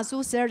罗马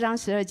书12章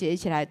12节一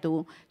起来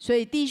读。所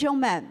以弟兄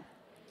们，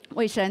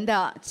为神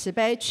的慈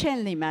悲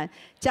劝你们，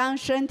将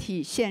身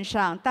体献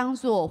上，当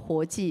作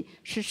活祭，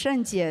是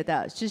圣洁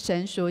的，是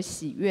神所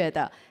喜悦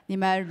的。你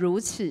们如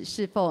此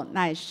侍奉，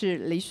乃是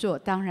理所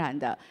当然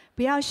的。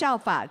不要效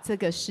法这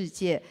个世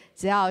界，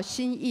只要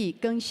心意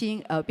更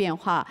新而变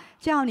化，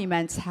叫你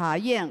们察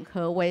验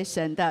何为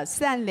神的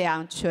善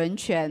良、纯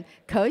全、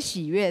可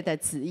喜悦的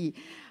旨意。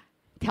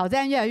挑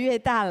战越来越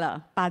大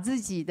了，把自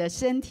己的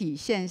身体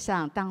献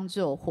上，当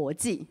作活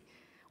祭。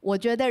我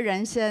觉得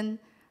人生，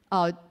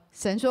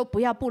神说不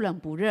要不冷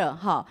不热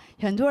哈，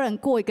很多人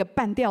过一个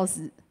半吊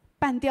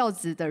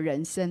子的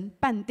人生，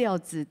半吊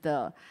子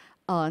的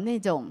那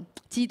种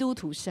基督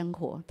徒生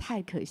活，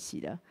太可惜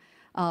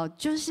了。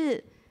就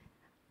是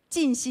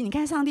尽心，你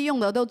看上帝用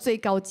的都最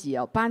高级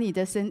哦，把你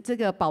的这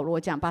个保罗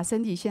讲，把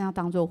身体献上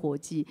当作活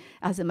祭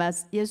啊，什么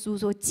耶稣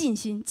说尽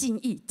心尽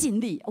意尽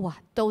力，哇，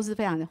都是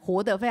非常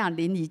活得非常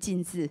淋漓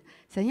尽致。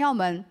神要我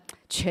们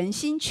全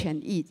心全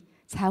意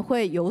才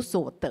会有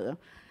所得。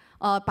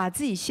把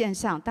自己献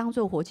上当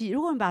作活祭。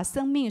如果你把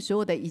生命所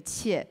有的一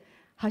切，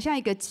好像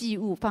一个祭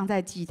物放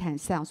在祭坛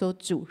上，说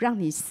主让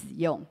你使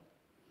用，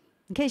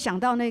你可以想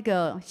到那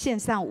个献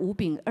上5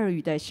饼2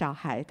鱼的小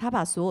孩，他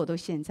把所有都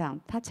献上，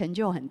他成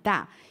就很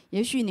大。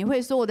也许你会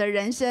说，我的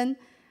人生，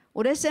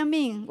我的生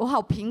命，我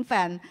好平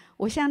凡，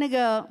我像那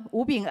个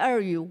5饼2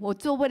鱼，我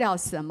做不了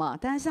什么。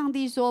但是上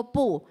帝说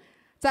不，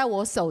在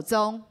我手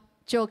中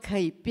就可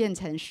以变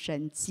成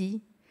神迹，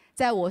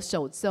在我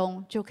手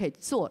中就可以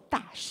做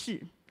大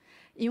事。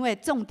因为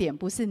重点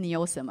不是你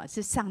有什么，是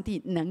上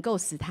帝能够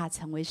使它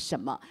成为什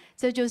么。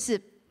这就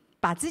是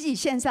把自己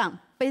献上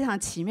非常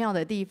奇妙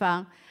的地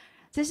方。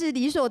这是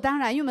理所当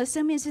然，因为我们的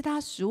生命是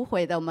他赎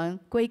回的，我们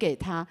归给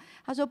他。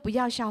他说不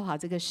要效法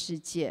这个世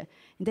界，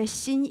你的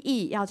心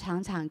意要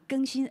常常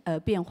更新而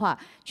变化，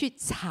去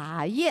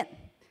查验，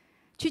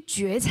去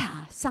觉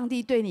察上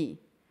帝对你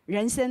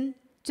人生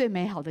最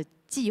美好的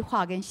计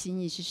划跟心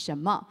意是什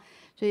么。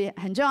所以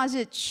很重要的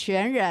是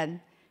全人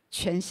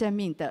全生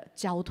命的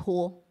交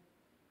托，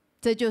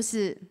这就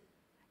是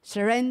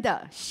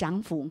surrender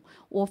降服。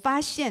我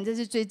发现这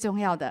是最重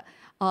要的，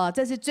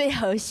这是最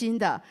核心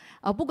的。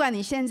不管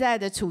你现在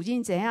的处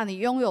境怎样，你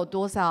拥有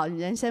多少，你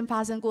人生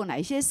发生过哪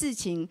一些事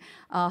情，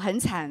很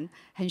惨、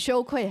很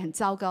羞愧、很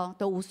糟糕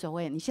都无所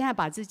谓。你现在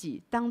把自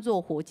己当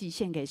作活祭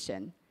献给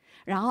神，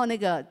然后那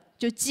个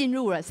就进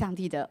入了上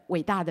帝的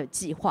伟大的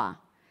计划。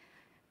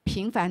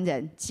平凡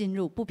人进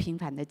入不平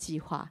凡的计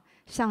划，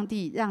上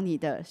帝让你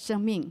的生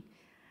命，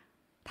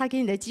他给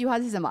你的计划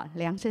是什么？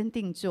量身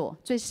定做，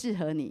最适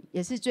合你，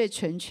也是最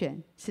纯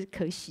全，是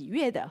可喜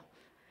悦的。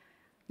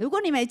如果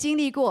你没经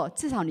历过，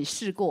至少你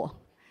试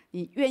过，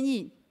你愿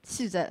意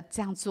试着这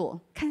样做，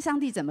看上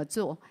帝怎么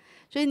做。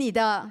所以你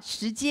的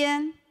时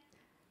间、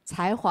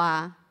才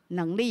华、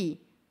能力、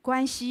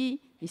关系，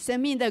你生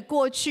命的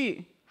过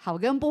去好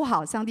跟不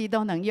好，上帝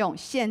都能用，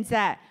现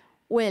在、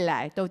未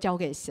来都交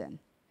给神。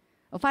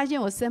我发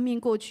现我生命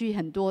过去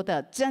很多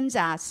的挣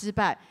扎、失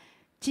败，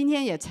今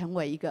天也成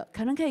为一个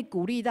可能可以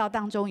鼓励到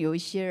当中有一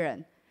些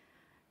人，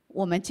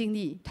我们经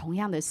历同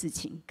样的事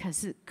情，可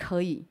是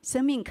可以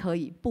生命可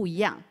以不一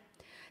样。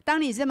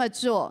当你这么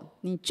做，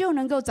你就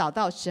能够找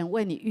到神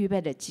为你预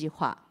备的计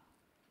划。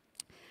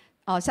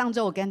上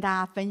周我跟大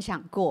家分享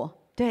过，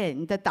对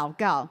你的祷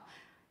告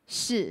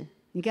是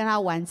你跟他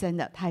完整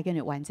的，他也跟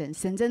你完整，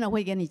神真的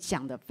会跟你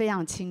讲的非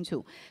常清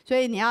楚。所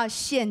以你要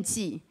献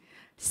祭。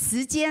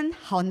时间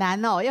好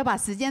难哦，要把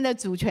时间的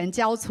主权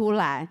交出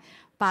来，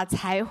把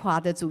才华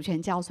的主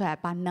权交出来，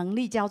把能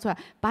力交出来，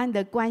把你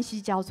的关系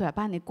交出来，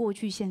把你的过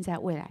去、现在、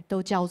未来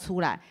都交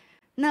出来。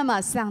那么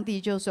上帝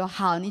就说：“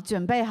好，你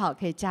准备好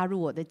可以加入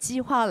我的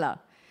计划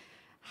了。”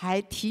还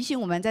提醒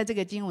我们在这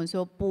个经文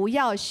说：“不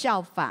要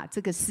效法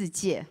这个世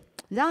界。”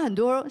你知道很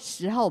多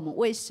时候我们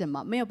为什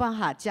么没有办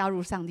法加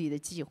入上帝的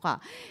计划？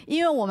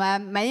因为我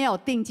们没有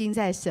定睛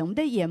在神，我们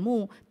的眼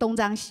目东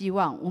张西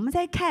望，我们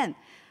在看。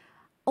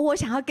我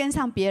想要跟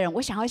上别人，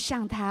我想要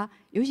像他。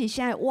尤其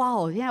现在，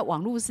现在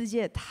网络世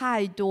界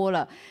太多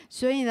了，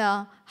所以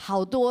呢，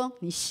好多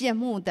你羡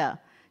慕的，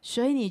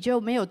所以你就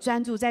没有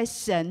专注在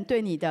神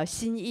对你的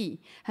心意。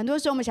很多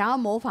时候，我们想要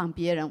模仿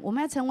别人，我们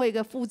要成为一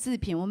个复制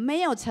品，我们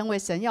没有成为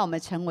神要我们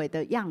成为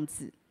的样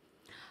子。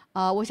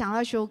我想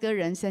要修哥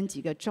人生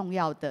几个重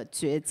要的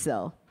抉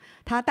择。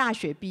他大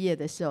学毕业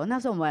的时候，那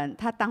时候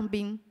他当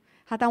兵，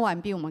他当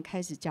完兵，我们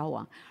开始交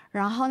往。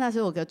然后那时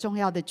候有个重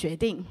要的决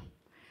定，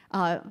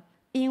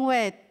因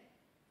为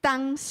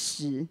当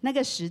时那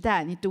个时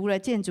代，你读了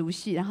建筑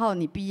系，然后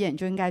你毕业你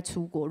就应该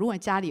出国。如果你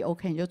家里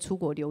OK， 你就出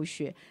国留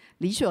学，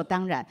理所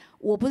当然。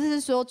我不是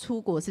说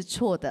出国是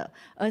错的，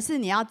而是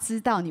你要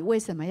知道你为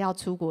什么要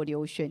出国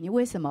留学，你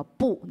为什么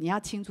不，你要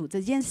清楚这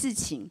件事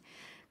情。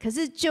可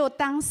是就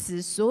当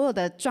时所有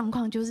的状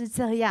况就是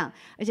这样，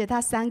而且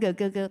他3个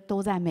哥哥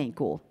都在美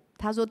国。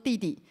他说：“弟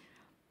弟，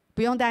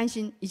不用担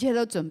心，一切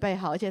都准备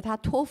好，而且他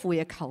托福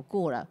也考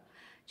过了。”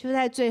就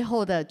在最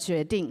后的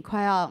决定，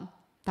快要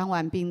当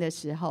完兵的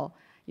时候，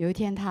有一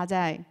天他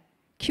在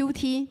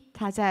QT，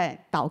 他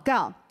在祷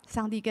告，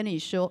上帝跟你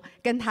说，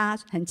跟他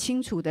很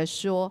清楚的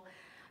说，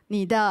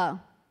你的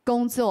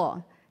工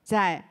作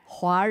在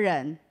华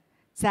人，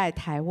在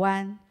台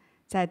湾，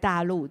在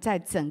大陆，在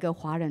整个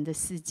华人的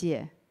世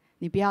界，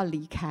你不要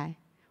离开。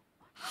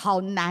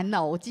好难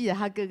哦！我记得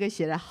他哥哥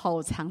写了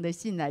好长的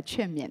信来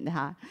劝勉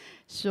他，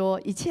说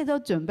一切都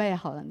准备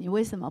好了，你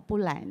为什么不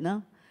来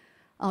呢？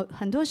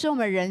很多时候我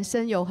们人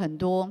生有很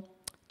多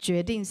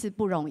决定是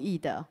不容易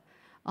的。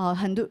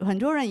很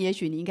多人也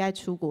许你应该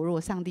出国，如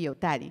果上帝有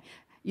带领；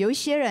有一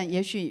些人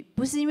也许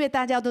不是因为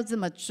大家都这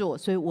么做，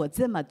所以我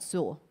这么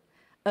做，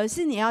而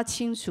是你要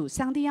清楚，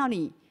上帝要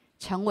你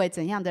成为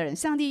怎样的人，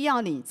上帝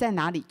要你在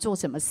哪里做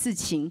什么事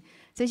情，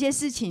这些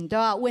事情都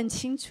要问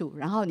清楚，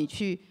然后你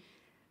去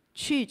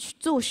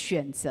做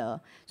选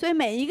择。所以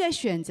每一个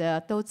选择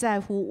都在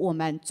乎我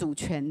们主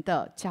权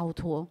的交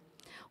托。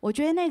我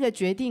觉得那个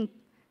决定。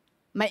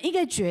每一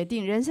个决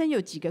定，人生有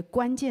几个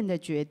关键的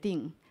决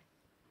定，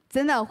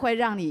真的会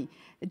让你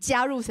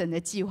加入神的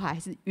计划，还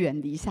是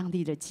远离上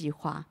帝的计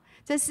划。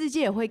这世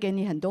界也会给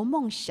你很多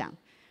梦想，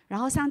然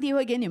后上帝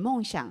会给你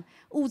梦想，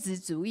物质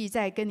主义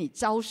在跟你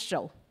招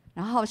手，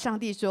然后上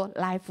帝说：“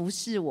来服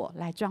侍我，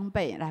来装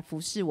备，来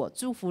服侍我，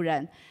祝福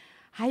人。”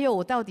还有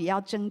我到底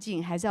要增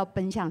进，还是要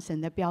奔向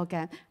神的标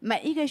杆？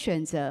每一个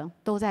选择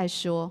都在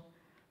说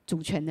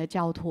主权的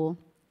交托。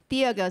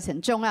第二个很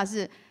重要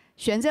是。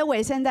选择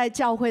委身在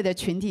教会的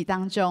群体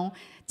当中，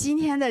今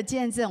天的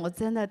见证我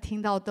真的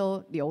听到都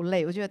流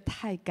泪，我觉得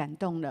太感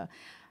动了。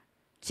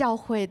教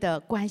会的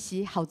关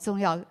系好重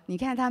要，你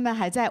看他们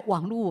还在我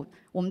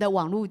们的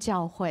网络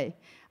教会，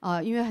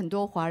因为很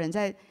多华人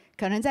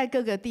可能在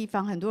各个地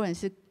方，很多人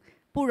是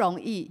不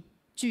容易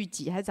聚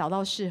集，还找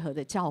到适合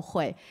的教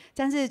会。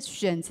但是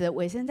选择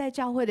委身在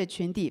教会的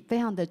群体非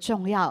常的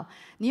重要，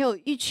你有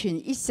一群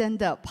一生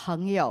的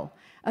朋友，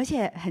而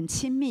且很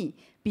亲密。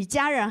比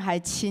家人还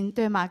亲，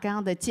对吗？刚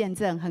刚的见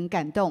证很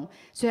感动，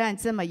虽然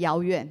这么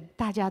遥远，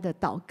大家的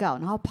祷告，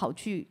然后跑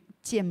去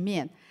见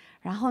面，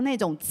然后那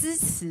种支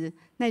持、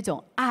那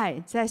种爱，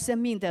在生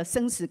命的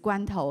生死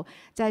关头，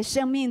在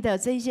生命的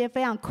这些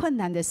非常困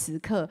难的时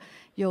刻，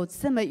有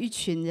这么一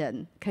群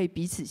人可以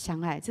彼此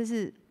相爱，这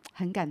是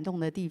很感动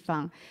的地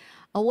方。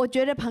我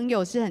觉得朋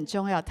友是很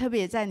重要，特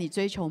别在你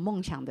追求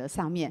梦想的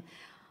上面。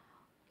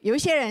有一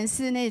些人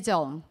是那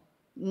种，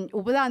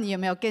我不知道你有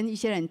没有跟一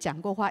些人讲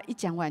过话，一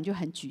讲完就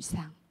很沮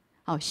丧，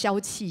消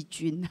气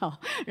军，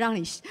让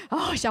你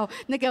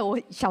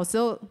我小时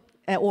候，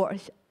我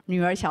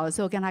女儿小的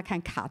时候跟她看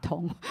卡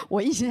通，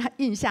我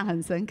印象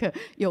很深刻，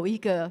有一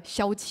个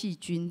消气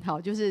军，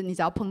就是你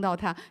只要碰到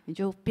他，你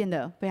就变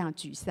得非常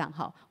沮丧，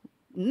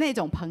那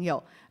种朋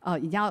友，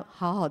一定要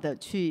好好的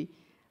去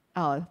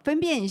分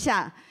辨一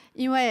下，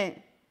因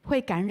为会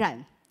感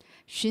染。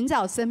寻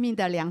找生命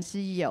的良师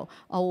益友。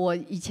我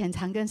以前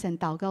常跟神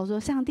祷告说：“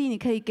上帝，你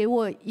可以给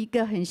我一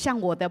个很像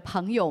我的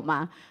朋友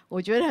吗？”我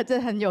觉得这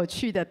很有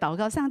趣的祷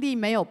告。上帝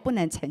没有不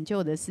能成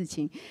就的事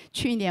情。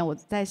去年我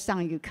在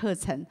上一个课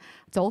程，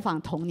走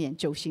访童年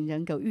9型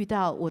人格，遇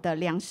到我的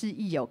良师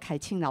益友凯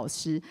庆老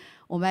师，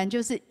我们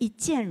就是一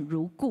见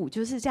如故，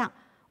就是这样，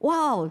哇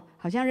哦，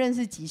好像认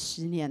识几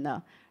十年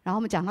了。然后我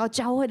们讲到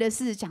教会的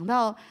事，讲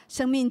到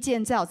生命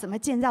建造，怎么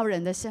建造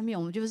人的生命，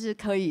我们就是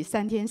可以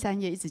3天3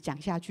夜一直讲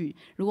下去。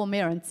如果没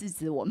有人制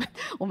止我们，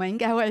我们应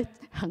该会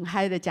很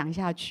嗨的讲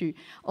下去。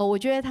我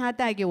觉得他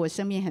带给我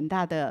生命很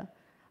大的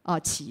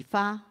启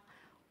发。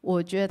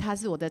我觉得他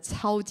是我的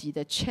超级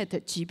的 Chat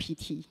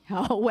GPT，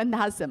 然后问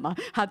他什么，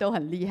他都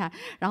很厉害。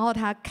然后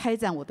他开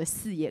展我的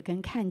视野跟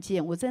看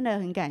见，我真的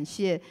很感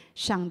谢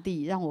上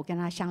帝让我跟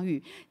他相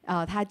遇。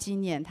他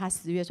今年他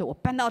10月说，我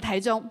搬到台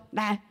中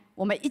来，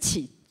我们一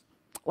起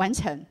完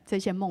成这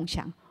些梦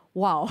想。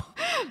哇哦，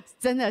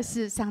真的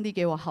是上帝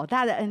给我好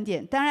大的恩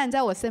典。当然，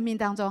在我生命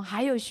当中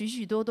还有许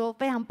许多多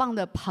非常棒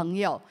的朋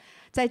友，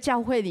在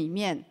教会里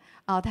面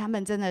他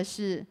们真的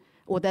是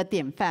我的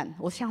典范，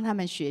我向他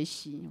们学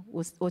习。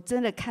我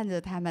真的看着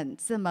他们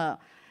这么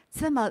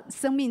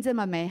生命这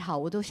么美好，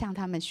我都向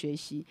他们学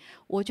习。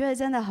我觉得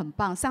真的很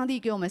棒。上帝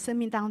给我们生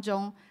命当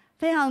中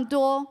非常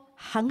多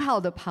很好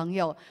的朋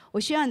友。我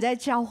希望你在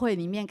教会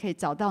里面可以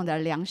找到你的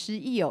良师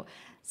益友。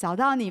找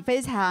到你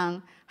非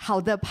常好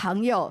的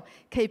朋友，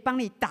可以帮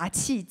你打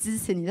气支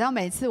持你。知道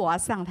每次我要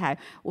上台，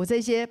我这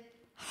些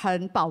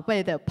很宝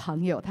贝的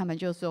朋友，他们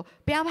就说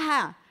不要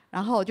怕，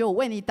然后我就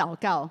为你祷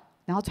告，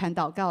然后传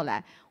祷告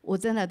来，我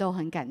真的都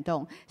很感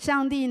动。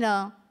上帝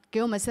呢，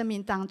给我们生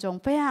命当中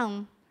非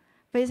常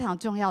非常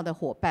重要的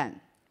伙伴。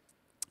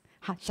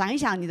好，想一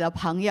想你的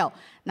朋友，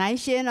哪一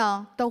些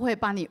呢都会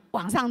帮你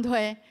往上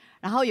推，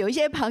然后有一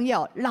些朋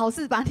友老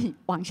是把你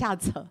往下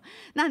扯，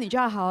那你就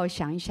要好好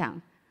想一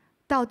想。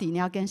到底你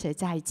要跟谁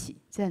在一起？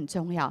这很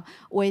重要。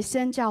委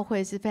身教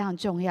会是非常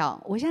重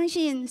要。我相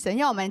信神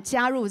要我们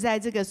加入在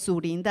这个属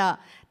灵的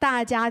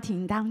大家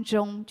庭当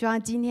中，就像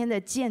今天的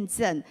见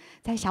证，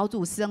在小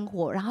组生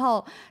活，然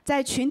后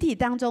在群体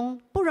当中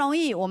不容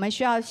易。我们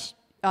需要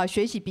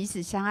学习彼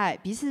此相爱、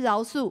彼此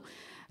饶恕，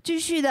继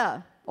续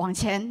的往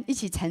前一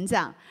起成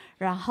长，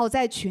然后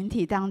在群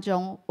体当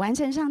中完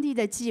成上帝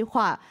的计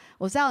划。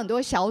我知道很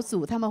多小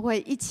组他们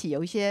会一起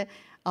有一些。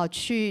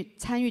去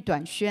参与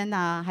短宣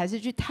啊，还是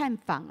去探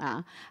访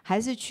啊，还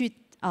是去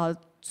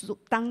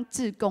当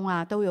志工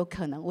啊，都有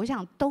可能。我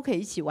想都可以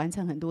一起完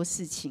成很多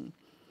事情。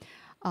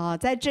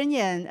在箴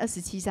言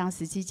27章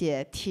17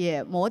节，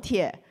铁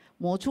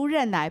磨出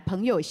刃来，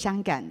朋友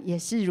相感也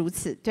是如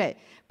此。对，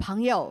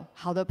朋友，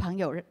好的朋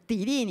友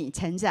砥砺你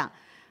成长。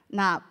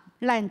那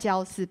滥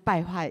交是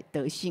败坏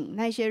德性，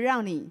那些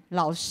让你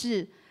老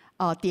是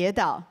跌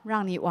倒，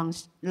让你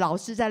老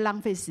是在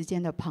浪费时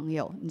间的朋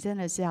友，你真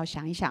的是要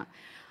想一想。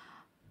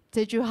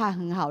这句话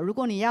很好，如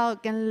果你要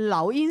跟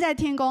老鹰在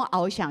天空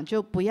翱翔，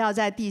就不要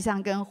在地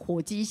上跟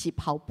火鸡一起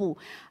跑步。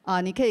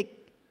你可以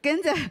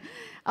跟着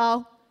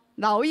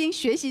老鹰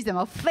学习怎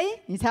么飞，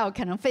你才有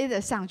可能飞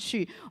得上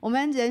去。我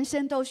们人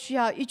生都需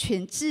要一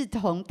群志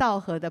同道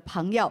合的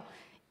朋友。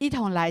一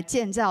同来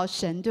建造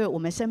神对我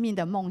们生命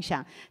的梦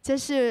想，这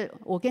是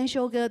我跟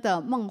修哥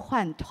的梦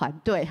幻团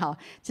队哈，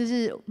这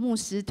是牧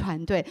师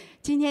团队。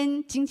今天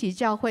旌旗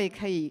教会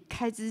可以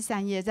开枝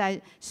散叶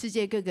在世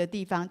界各个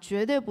地方，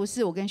绝对不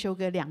是我跟修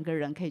哥2个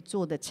人可以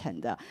做得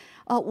成的。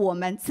我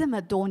们这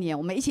么多年，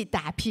我们一起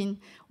打拼，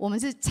我们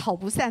是吵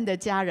不散的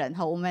家人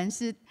哈，我们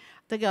是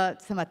这个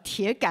什么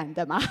铁杆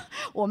的嘛，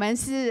我们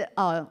是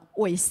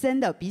委身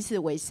的，彼此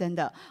委身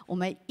的，我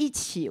们一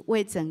起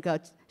为整个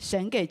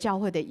神给教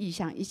会的意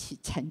向一起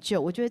成就。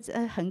我觉得真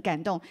的很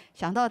感动，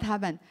想到他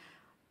们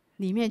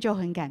里面就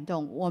很感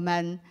动。我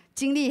们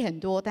经历很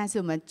多，但是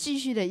我们继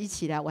续的一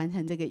起来完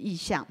成这个意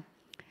向。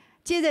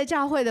接着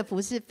教会的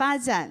服事，发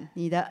展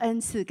你的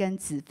恩赐跟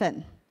职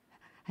分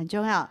很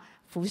重要。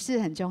服事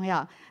很重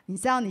要，你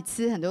知道你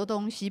吃很多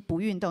东西不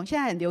运动，现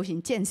在很流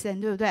行健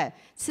身，对不对？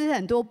吃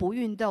很多不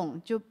运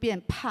动就变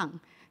胖，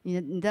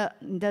你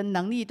的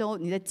能力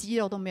你的肌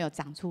肉都没有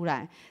长出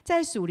来。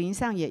在属灵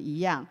上也一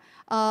样，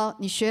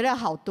你学了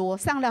好多，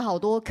上了好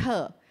多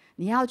课，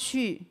你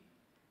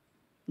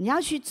你要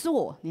去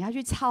做，你要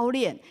去操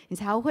练，你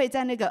才会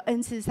在那个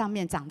恩赐上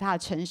面长大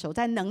成熟，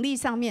在能力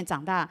上面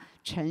长大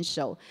成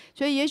熟。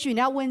所以，也许你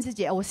要问自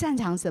己，我擅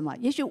长什么？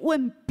也许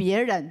问别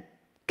人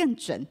更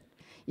准。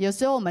有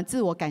时候我们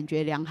自我感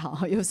觉良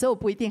好，有时候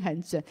不一定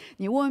很准。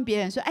你问问别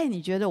人说：“你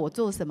觉得我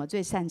做什么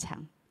最擅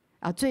长？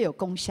最有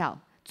功效，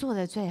做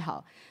得最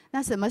好？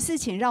那什么事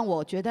情让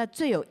我觉得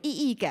最有意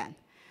义感？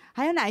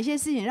还有哪一些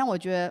事情让我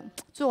觉得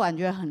做完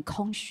觉得很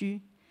空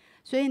虚？”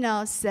所以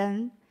呢，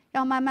神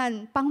要慢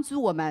慢帮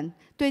助我们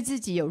对自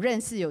己有认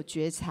识、有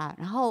觉察，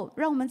然后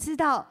让我们知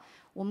道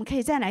我们可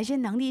以在哪一些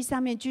能力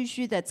上面继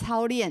续的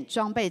操练、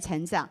装备、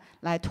成长，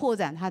来拓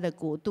展他的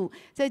国度。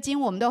这经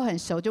我们都很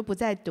熟，就不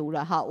再读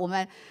了哈。我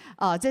们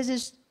这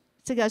是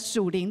这个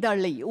属灵的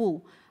礼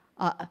物，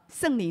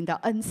圣灵的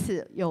恩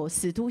赐，有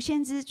使徒、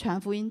先知、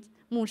传福音、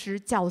牧师、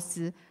教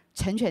师、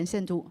成全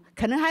圣徒，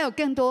可能还有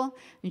更多。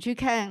你去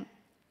看。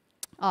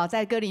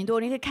在哥林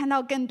多，你可以看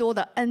到更多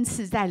的恩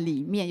赐在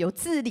里面，有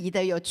治理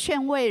的，有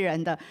劝慰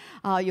人的，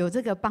有这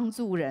个帮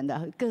助人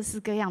的，各式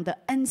各样的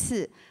恩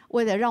赐，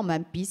为了让我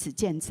们彼此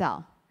建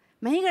造。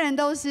每一个人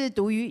都是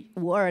独一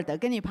无二的，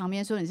跟你旁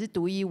边说你是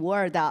独一无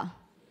二的。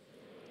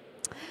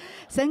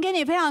神给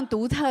你非常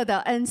独特的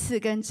恩赐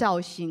跟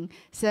造型，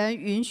神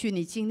允许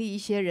你经历一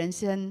些人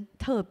生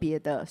特别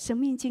的生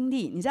命经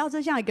历，你知道这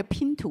像一个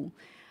拼图。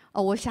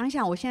我想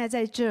想，我现在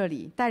在这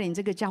里带领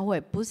这个教会，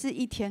不是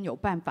一天有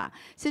办法，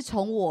是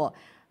从我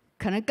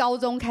可能高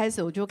中开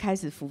始我就开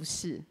始服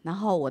侍，然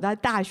后我在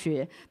大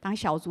学当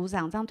小组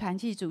长、当团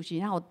契主席，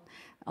然后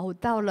我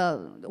到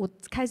了我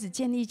开始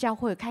建立教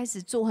会，开始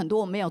做很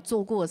多我没有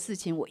做过的事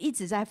情，我一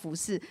直在服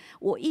侍，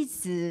我一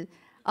直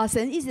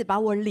神一直把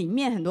我里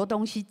面很多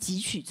东西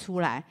汲取出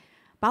来，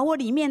把我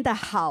里面的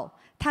好。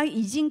他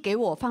已经给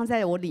我放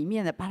在我里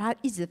面的，把它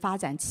一直发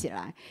展起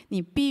来。你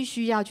必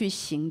须要去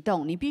行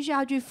动，你必须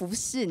要去服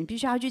侍，你必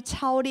须要去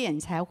操练，你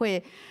才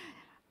会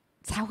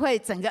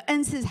整个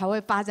恩赐才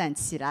会发展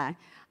起来。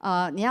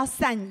你要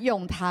善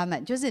用他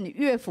们，就是你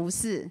越服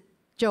侍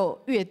就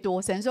越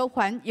多。神说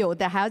还有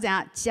的还要怎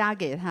样加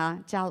给他，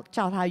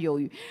叫他有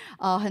余。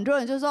很多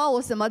人就说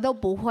我什么都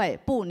不会，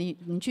不，你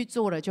去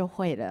做了就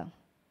会了。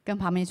跟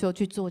旁边说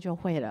去做就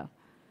会了。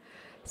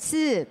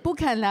是不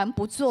可能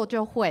不做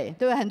就会，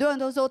对不对？很多人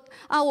都说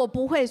我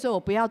不会，所以我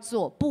不要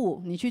做。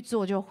不，你去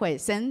做就会。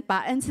神把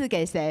恩赐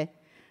给谁？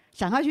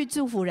想要去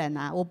祝福人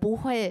啊！我不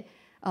会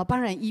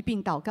帮人医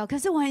病祷告，可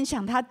是我很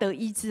想他得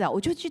医治啊，我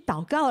就去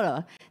祷告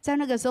了。在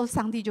那个时候，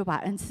上帝就把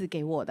恩赐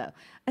给我的。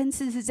恩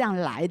赐是这样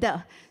来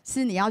的，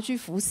是你要去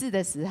服侍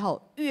的时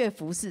候，越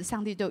服侍，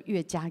上帝就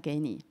越加给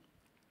你。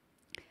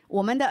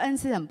我们的恩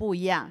赐很不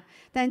一样，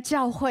但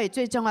教会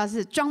最重要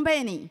是装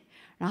备你。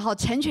然后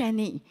成全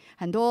你，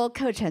很多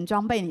课程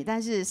装备你，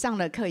但是上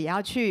了课也要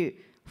去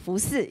服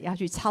侍，要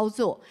去操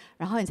作，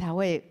然后你才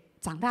会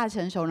长大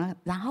成熟呢。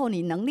然后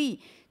你能力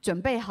准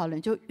备好了，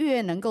你就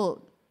越能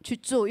够去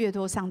做越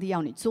多上帝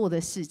要你做的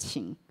事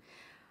情。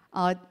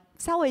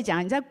稍微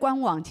讲，你在官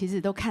网其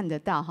实都看得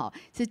到哈，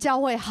是教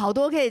会好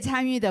多可以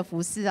参与的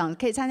服事啊，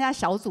可以参加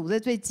小组，这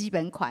最基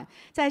本款。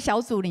在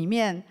小组里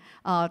面，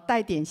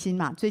带点心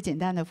嘛，最简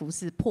单的服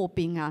事，破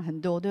冰啊，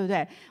很多，对不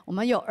对？我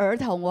们有儿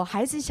童，我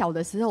孩子小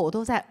的时候，我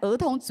都在儿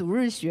童主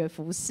日学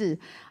服事，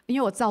因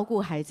为我照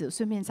顾孩子，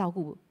顺便照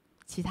顾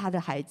其他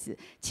的孩子，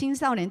青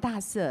少年大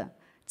社、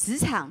职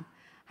场。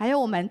还有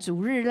我们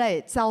主日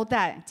类招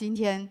待，今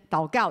天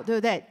祷告，对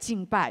不对？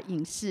敬拜、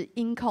影视、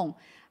音控，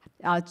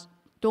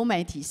多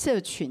媒体、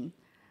社群，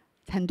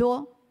很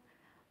多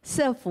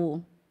社福、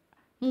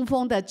牧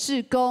风的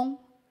志工、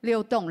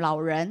六栋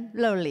老人、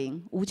乐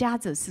龄、无家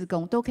者事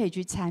工都可以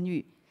去参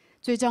与。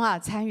最重要，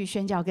参与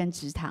宣教跟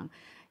职堂。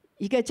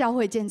一个教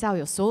会建造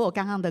有所有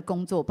刚刚的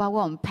工作，包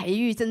括我们培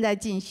育正在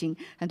进行，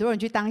很多人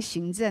去当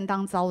行政、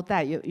当招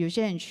待，有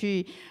些人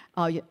去，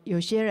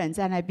有些人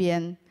在那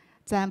边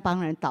在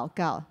帮人祷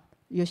告，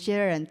有些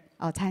人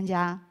参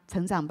加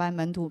成长班、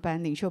门徒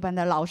班、领袖班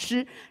的老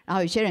师，然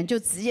后有些人就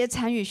直接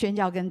参与宣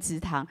教跟职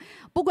堂。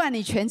不管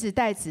你全职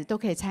代职，都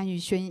可以参与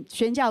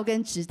宣教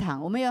跟职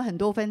堂。我们有很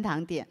多分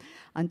堂点，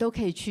你都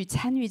可以去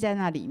参与在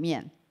那里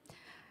面。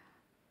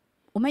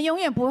我们永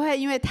远不会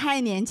因为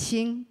太年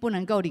轻不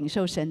能够领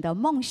受神的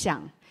梦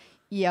想，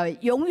也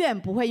永远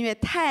不会因为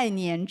太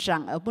年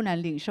长而不能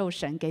领受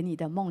神给你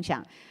的梦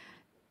想。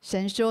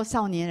神说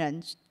少年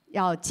人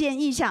要见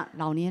异象，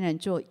老年人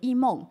做异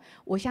梦。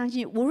我相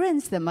信无论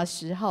什么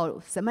时候、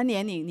什么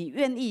年龄，你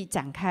愿意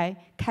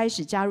开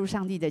始加入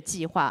上帝的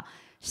计划，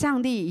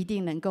上帝一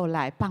定能够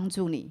来帮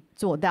助你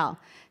做到。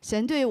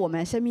神对我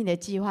们生命的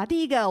计划，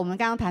第一个我们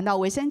刚刚谈到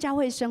委身教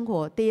会生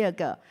活，第二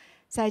个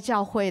在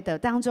教会的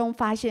当中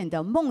发现你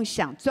的梦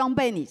想，装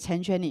备你、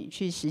成全你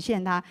去实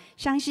现它。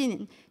相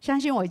信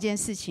我一件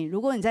事情，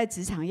如果你在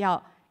职场要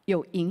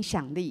有影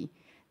响力，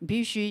你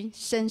必须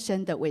深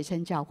深的委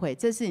身教会，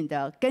这是你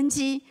的根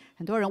基。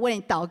很多人为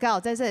你祷告，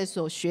在这里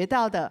所学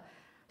到的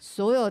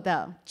所有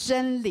的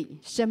真理、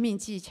生命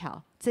技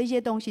巧，这些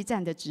东西在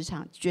你的职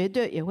场绝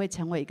对也会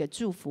成为一个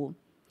祝福。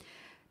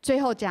最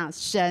后讲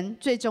神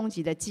最终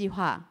极的计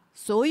划，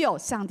所有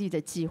上帝的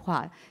计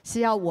划是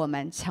要我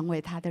们成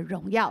为他的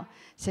荣耀。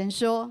神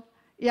说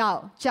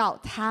要叫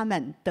他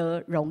们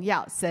得荣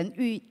耀，神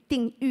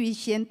预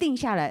先定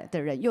下来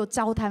的人又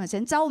招他们。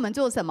神招我们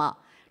做什么？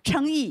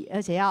称义，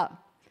而且要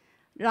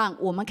让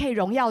我们可以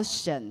荣耀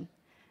神。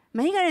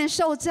每一个人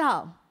受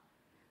造，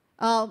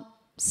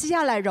是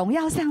要来荣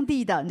耀上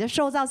帝的。你的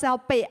受造是要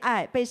被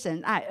爱、被神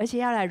爱，而且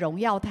要来荣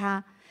耀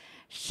他。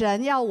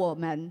神要我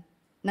们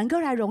能够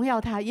来荣耀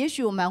他。也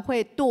许我们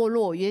会堕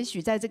落，也许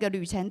在这个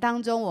旅程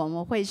当中我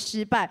们会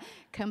失败。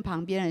跟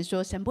旁边人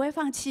说，神不会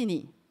放弃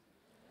你，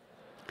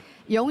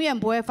永远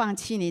不会放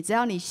弃你。只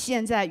要你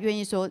现在愿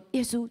意说，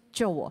耶稣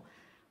救我，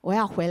我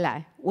要回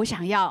来，我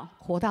想要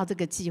活到这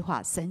个计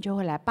划，神就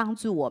会来帮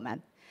助我们。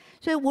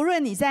所以无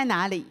论你在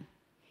哪里，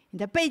你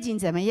的背景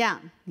怎么样，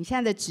你现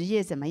在的职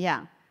业怎么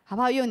样，好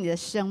不好？用你的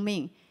生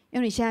命，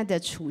用你现在的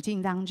处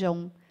境当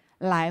中，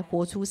来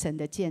活出神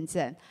的见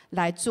证，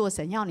来做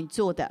神要你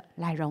做的，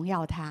来荣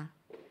耀他。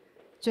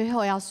最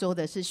后要说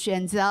的是，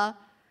选择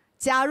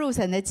加入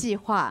神的计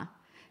划。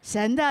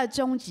神的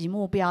终极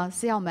目标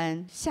是要我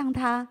们向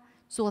他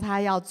做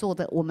他要做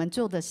的，我们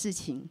做的事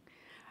情，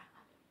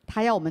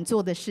他要我们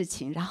做的事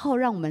情，然后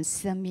让我们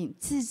生命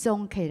至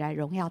终可以来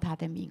荣耀他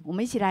的名。我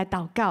们一起来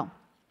祷告。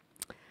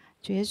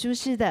主耶稣，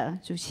是的，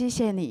主，谢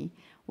谢你。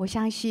我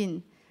相信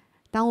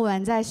当我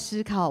们在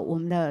思考我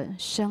们的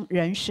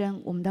人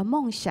生、我们的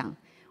梦想、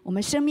我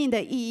们生命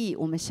的意义、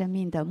我们生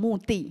命的目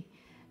的，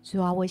主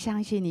啊，我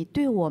相信你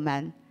对我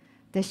们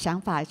的想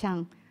法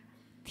像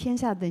天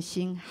上的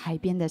星、海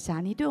边的沙，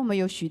你对我们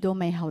有许多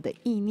美好的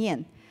意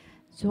念。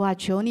主啊，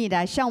求你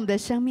来向我们的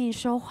生命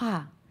说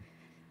话。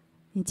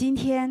你今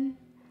天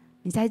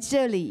你在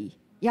这里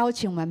邀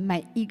请我们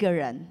每一个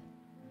人，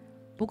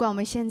不管我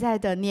们现在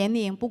的年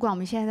龄，不管我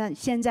们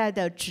现在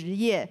的职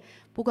业，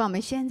不管我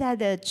们现在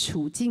的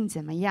处境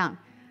怎么样，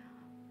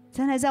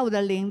真的在我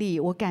的灵里，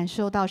我感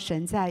受到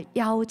神在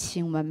邀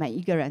请我们每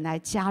一个人来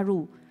加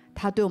入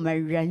他对我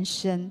们人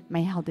生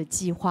美好的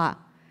计划。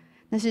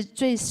那是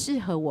最适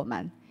合我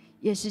们，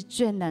也是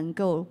最能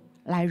够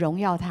来荣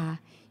耀他，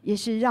也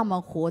是让我们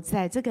活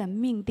在这个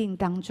命定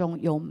当中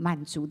有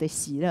满足的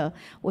喜乐。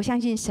我相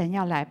信神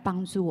要来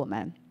帮助我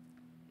们。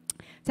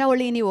在我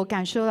灵里，我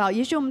感受到，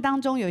也许我们当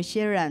中有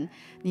些人，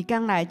你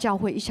刚来教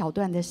会一小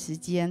段的时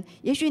间，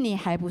也许你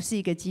还不是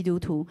一个基督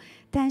徒，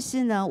但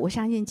是呢，我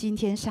相信今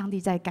天上帝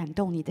在感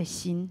动你的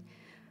心，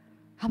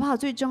好不好？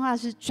最重要的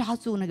是抓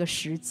住那个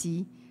时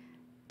机，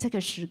这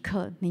个时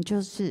刻，你就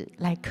是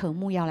来渴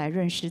慕，要来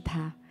认识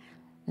他，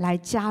来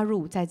加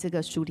入在这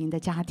个属灵的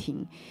家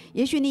庭。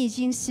也许你已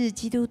经是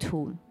基督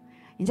徒，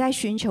你在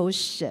寻求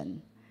神。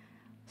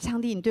上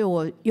帝，你对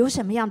我有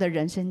什么样的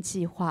人生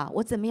计划？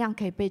我怎么样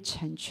可以被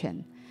成全？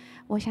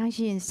我相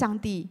信上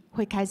帝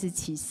会开始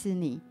启示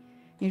你，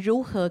你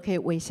如何可以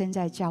委身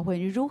在教会，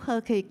你如何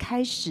可以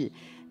开始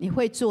你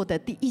会做的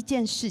第一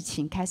件事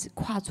情，开始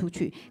跨出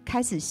去，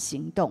开始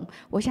行动。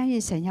我相信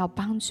神要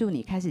帮助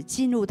你开始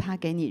进入他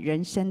给你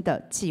人生的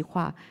计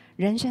划、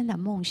人生的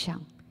梦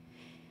想。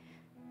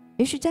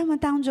也许在我们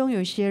当中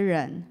有些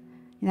人，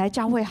你来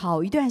教会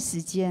好一段时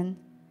间，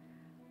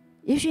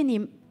也许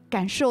你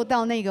感受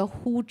到那个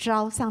呼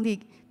召，上帝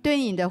对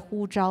你的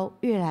呼召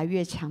越来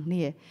越强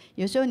烈。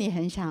有时候你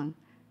很想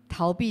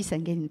逃避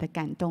神给你的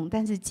感动，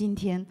但是今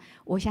天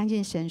我相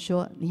信神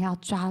说，你要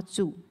抓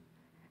住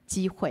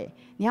机会，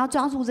你要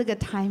抓住这个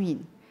timing，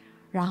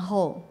 然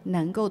后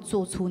能够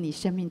做出你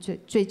生命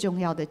最重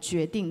要的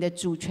决定的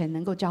主权，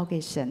能够交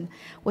给神。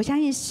我相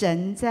信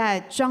神在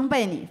装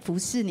备你、服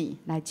侍你，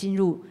来进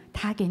入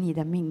他给你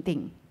的命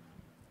定。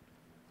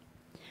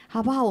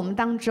好不好？我们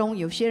当中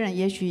有些人，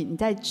也许你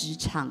在职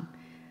场，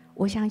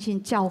我相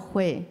信教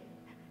会，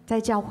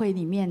在教会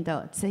里面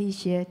的这一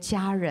些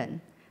家人，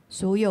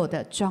所有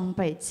的装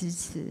备、支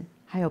持，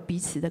还有彼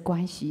此的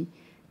关系，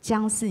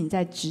将是你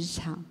在职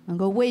场能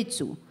够为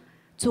主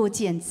做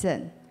见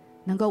证，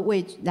能够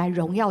来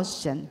荣耀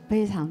神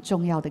非常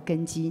重要的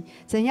根基。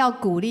神要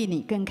鼓励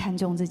你更看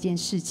重这件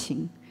事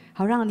情，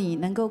好让你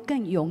能够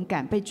更勇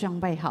敢，被装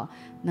备好，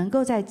能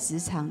够在职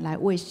场来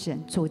为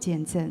神做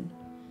见证。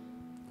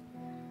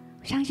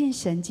相信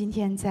神今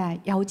天在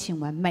邀请我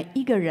们每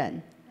一个人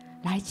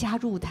来加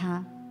入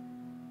他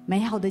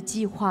美好的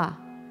计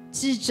划，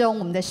至终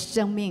我们的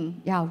生命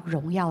要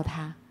荣耀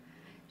他，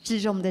至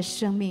终我们的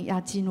生命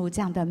要进入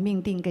这样的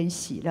命定跟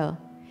喜乐。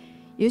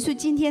也就是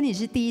今天你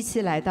是第一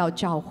次来到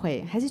教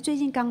会，还是最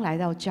近刚来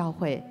到教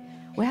会，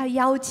我要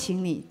邀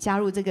请你加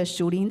入这个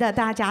属灵的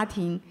大家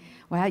庭，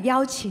我要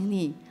邀请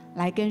你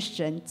来跟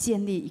神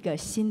建立一个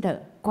新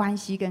的关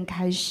系跟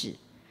开始，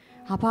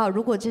好不好？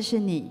如果这是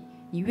你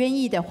愿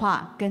意的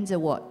话，跟着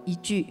我一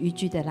句一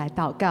句的来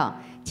祷告。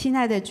亲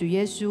爱的主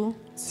耶稣，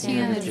亲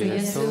爱的主耶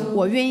稣，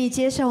我愿意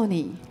接受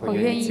你，我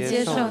愿意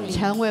接受你，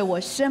成为我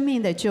生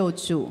命的救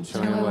主，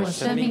成为我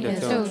生命的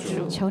救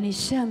主。求你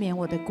赦免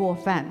我的过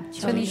犯，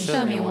求你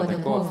赦免我的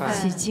过犯，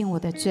洗净我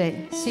的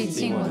罪，洗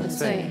净我的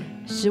罪，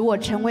使我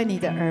成为你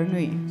的儿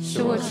女，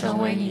使我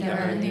成为你的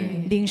儿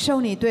女，领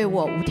受你对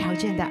我无条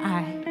件的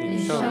爱，领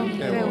受你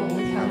对我无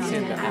条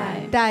件的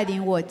爱，带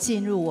领我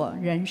进入我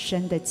人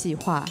生的计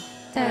划，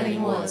带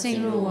领我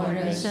进入我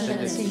人生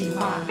的计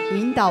划，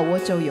引导我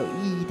走有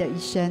意义的一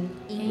生，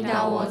引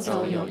导我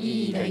走有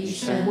意义的一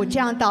生。我这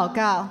样祷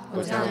告，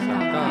我这样祷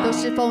告，都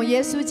是奉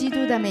耶稣基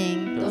督的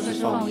名，都是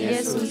奉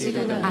耶稣基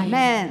督的名。阿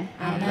门，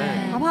阿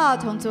门。好不好？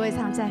从座位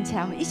上站起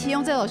来，我们一起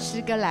用这首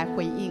诗歌来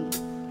回应。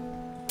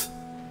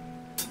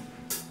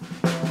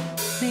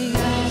你爱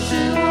是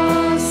我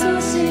苏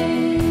醒，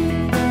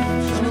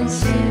重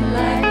新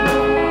来过，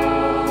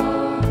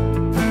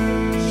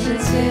世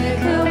界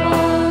渴望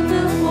的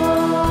我，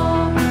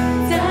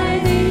在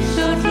你手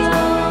中，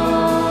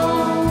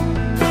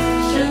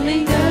生命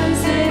跟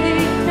随你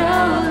跳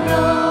动，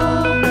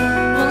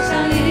梦想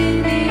因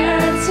你而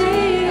起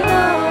落，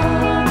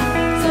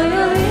所有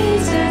一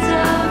切交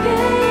给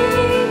你，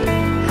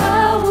毫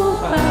无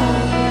保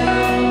留。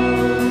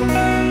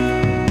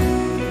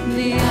你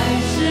爱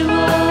是我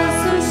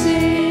苏醒，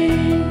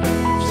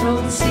重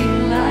新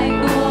来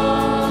过，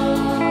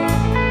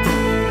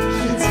世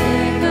界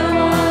渴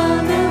望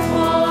的火，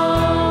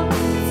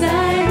在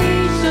你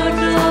手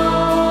中，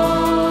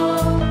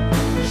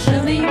生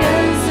命跟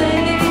随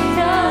你跳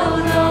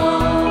动，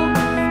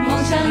梦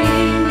想因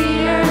你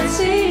而起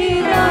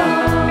落，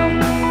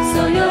所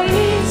有一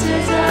切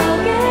交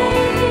给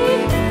你，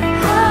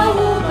毫无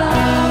保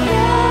留。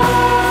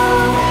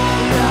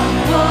让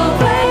我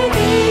为你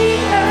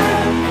而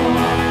活，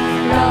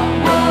让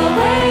我为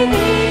你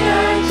而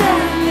站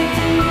立，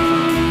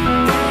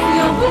永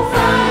不放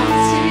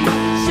弃，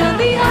像你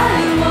爱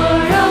我，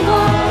让我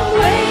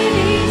为你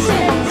前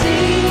进。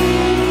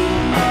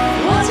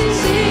我庆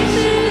幸是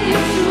你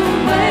赎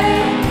回，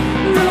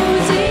如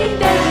今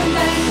单单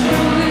属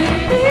于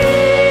你。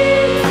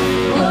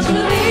活出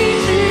你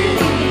旨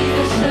意的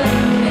生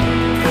命，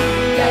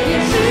改变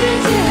世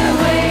界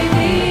为你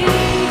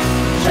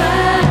转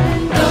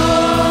动，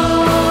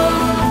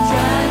转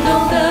动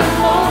的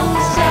梦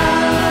想，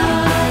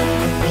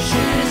实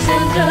现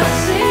着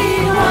希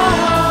望。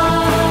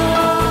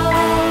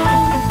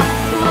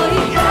我已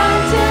看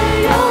见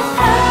永恒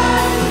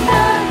的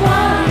光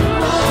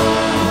芒，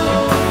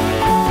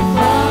光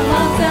芒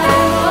在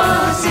我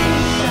心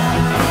上，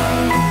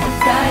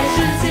在世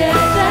界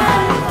绽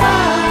放，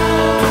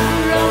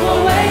让我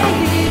为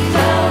你照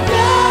亮，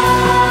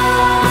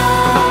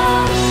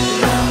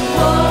让我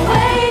为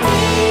你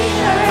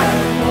而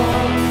活，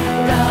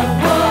让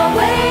我为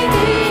你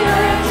而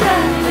站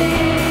立，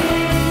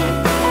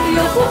永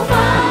不放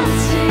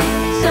弃，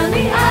像你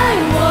爱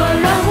我，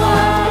让我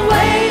为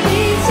你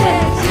前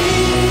进。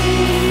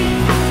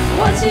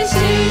我庆幸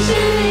是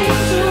你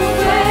赎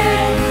回，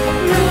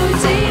如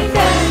今单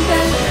单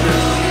属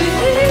于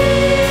你。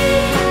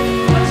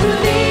活出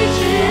你旨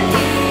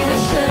意的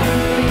生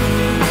命，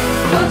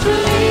活出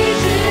你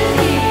旨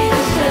意的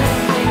生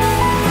命，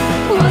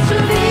活出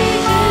你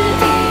旨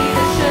意的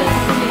生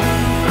命，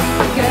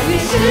改变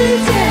世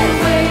界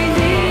为你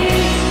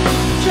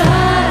转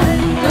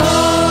动。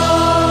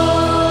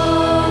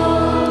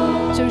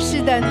主是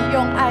的，你用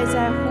爱在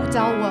呼召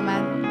我们，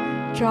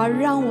主要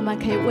让我们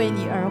可以为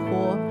你而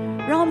活，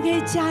让我们可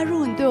以加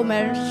入你对我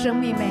们生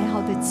命美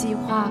好的计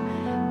划。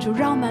主，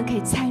让我们可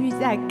以参与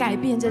在改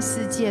变这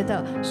世界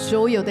的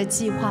所有的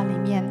计划里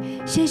面。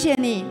谢谢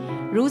你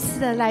如此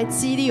的来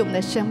激励我们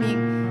的生命，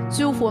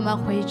祝福我们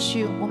回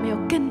去，我们有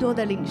更多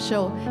的领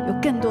受，有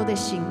更多的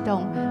行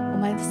动，我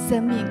们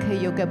生命可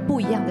以有个不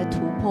一样的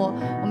突破。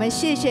我们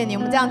谢谢你，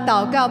我们这样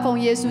祷告，奉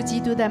耶稣基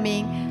督的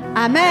名，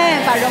阿门。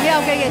把荣耀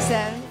归给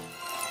神。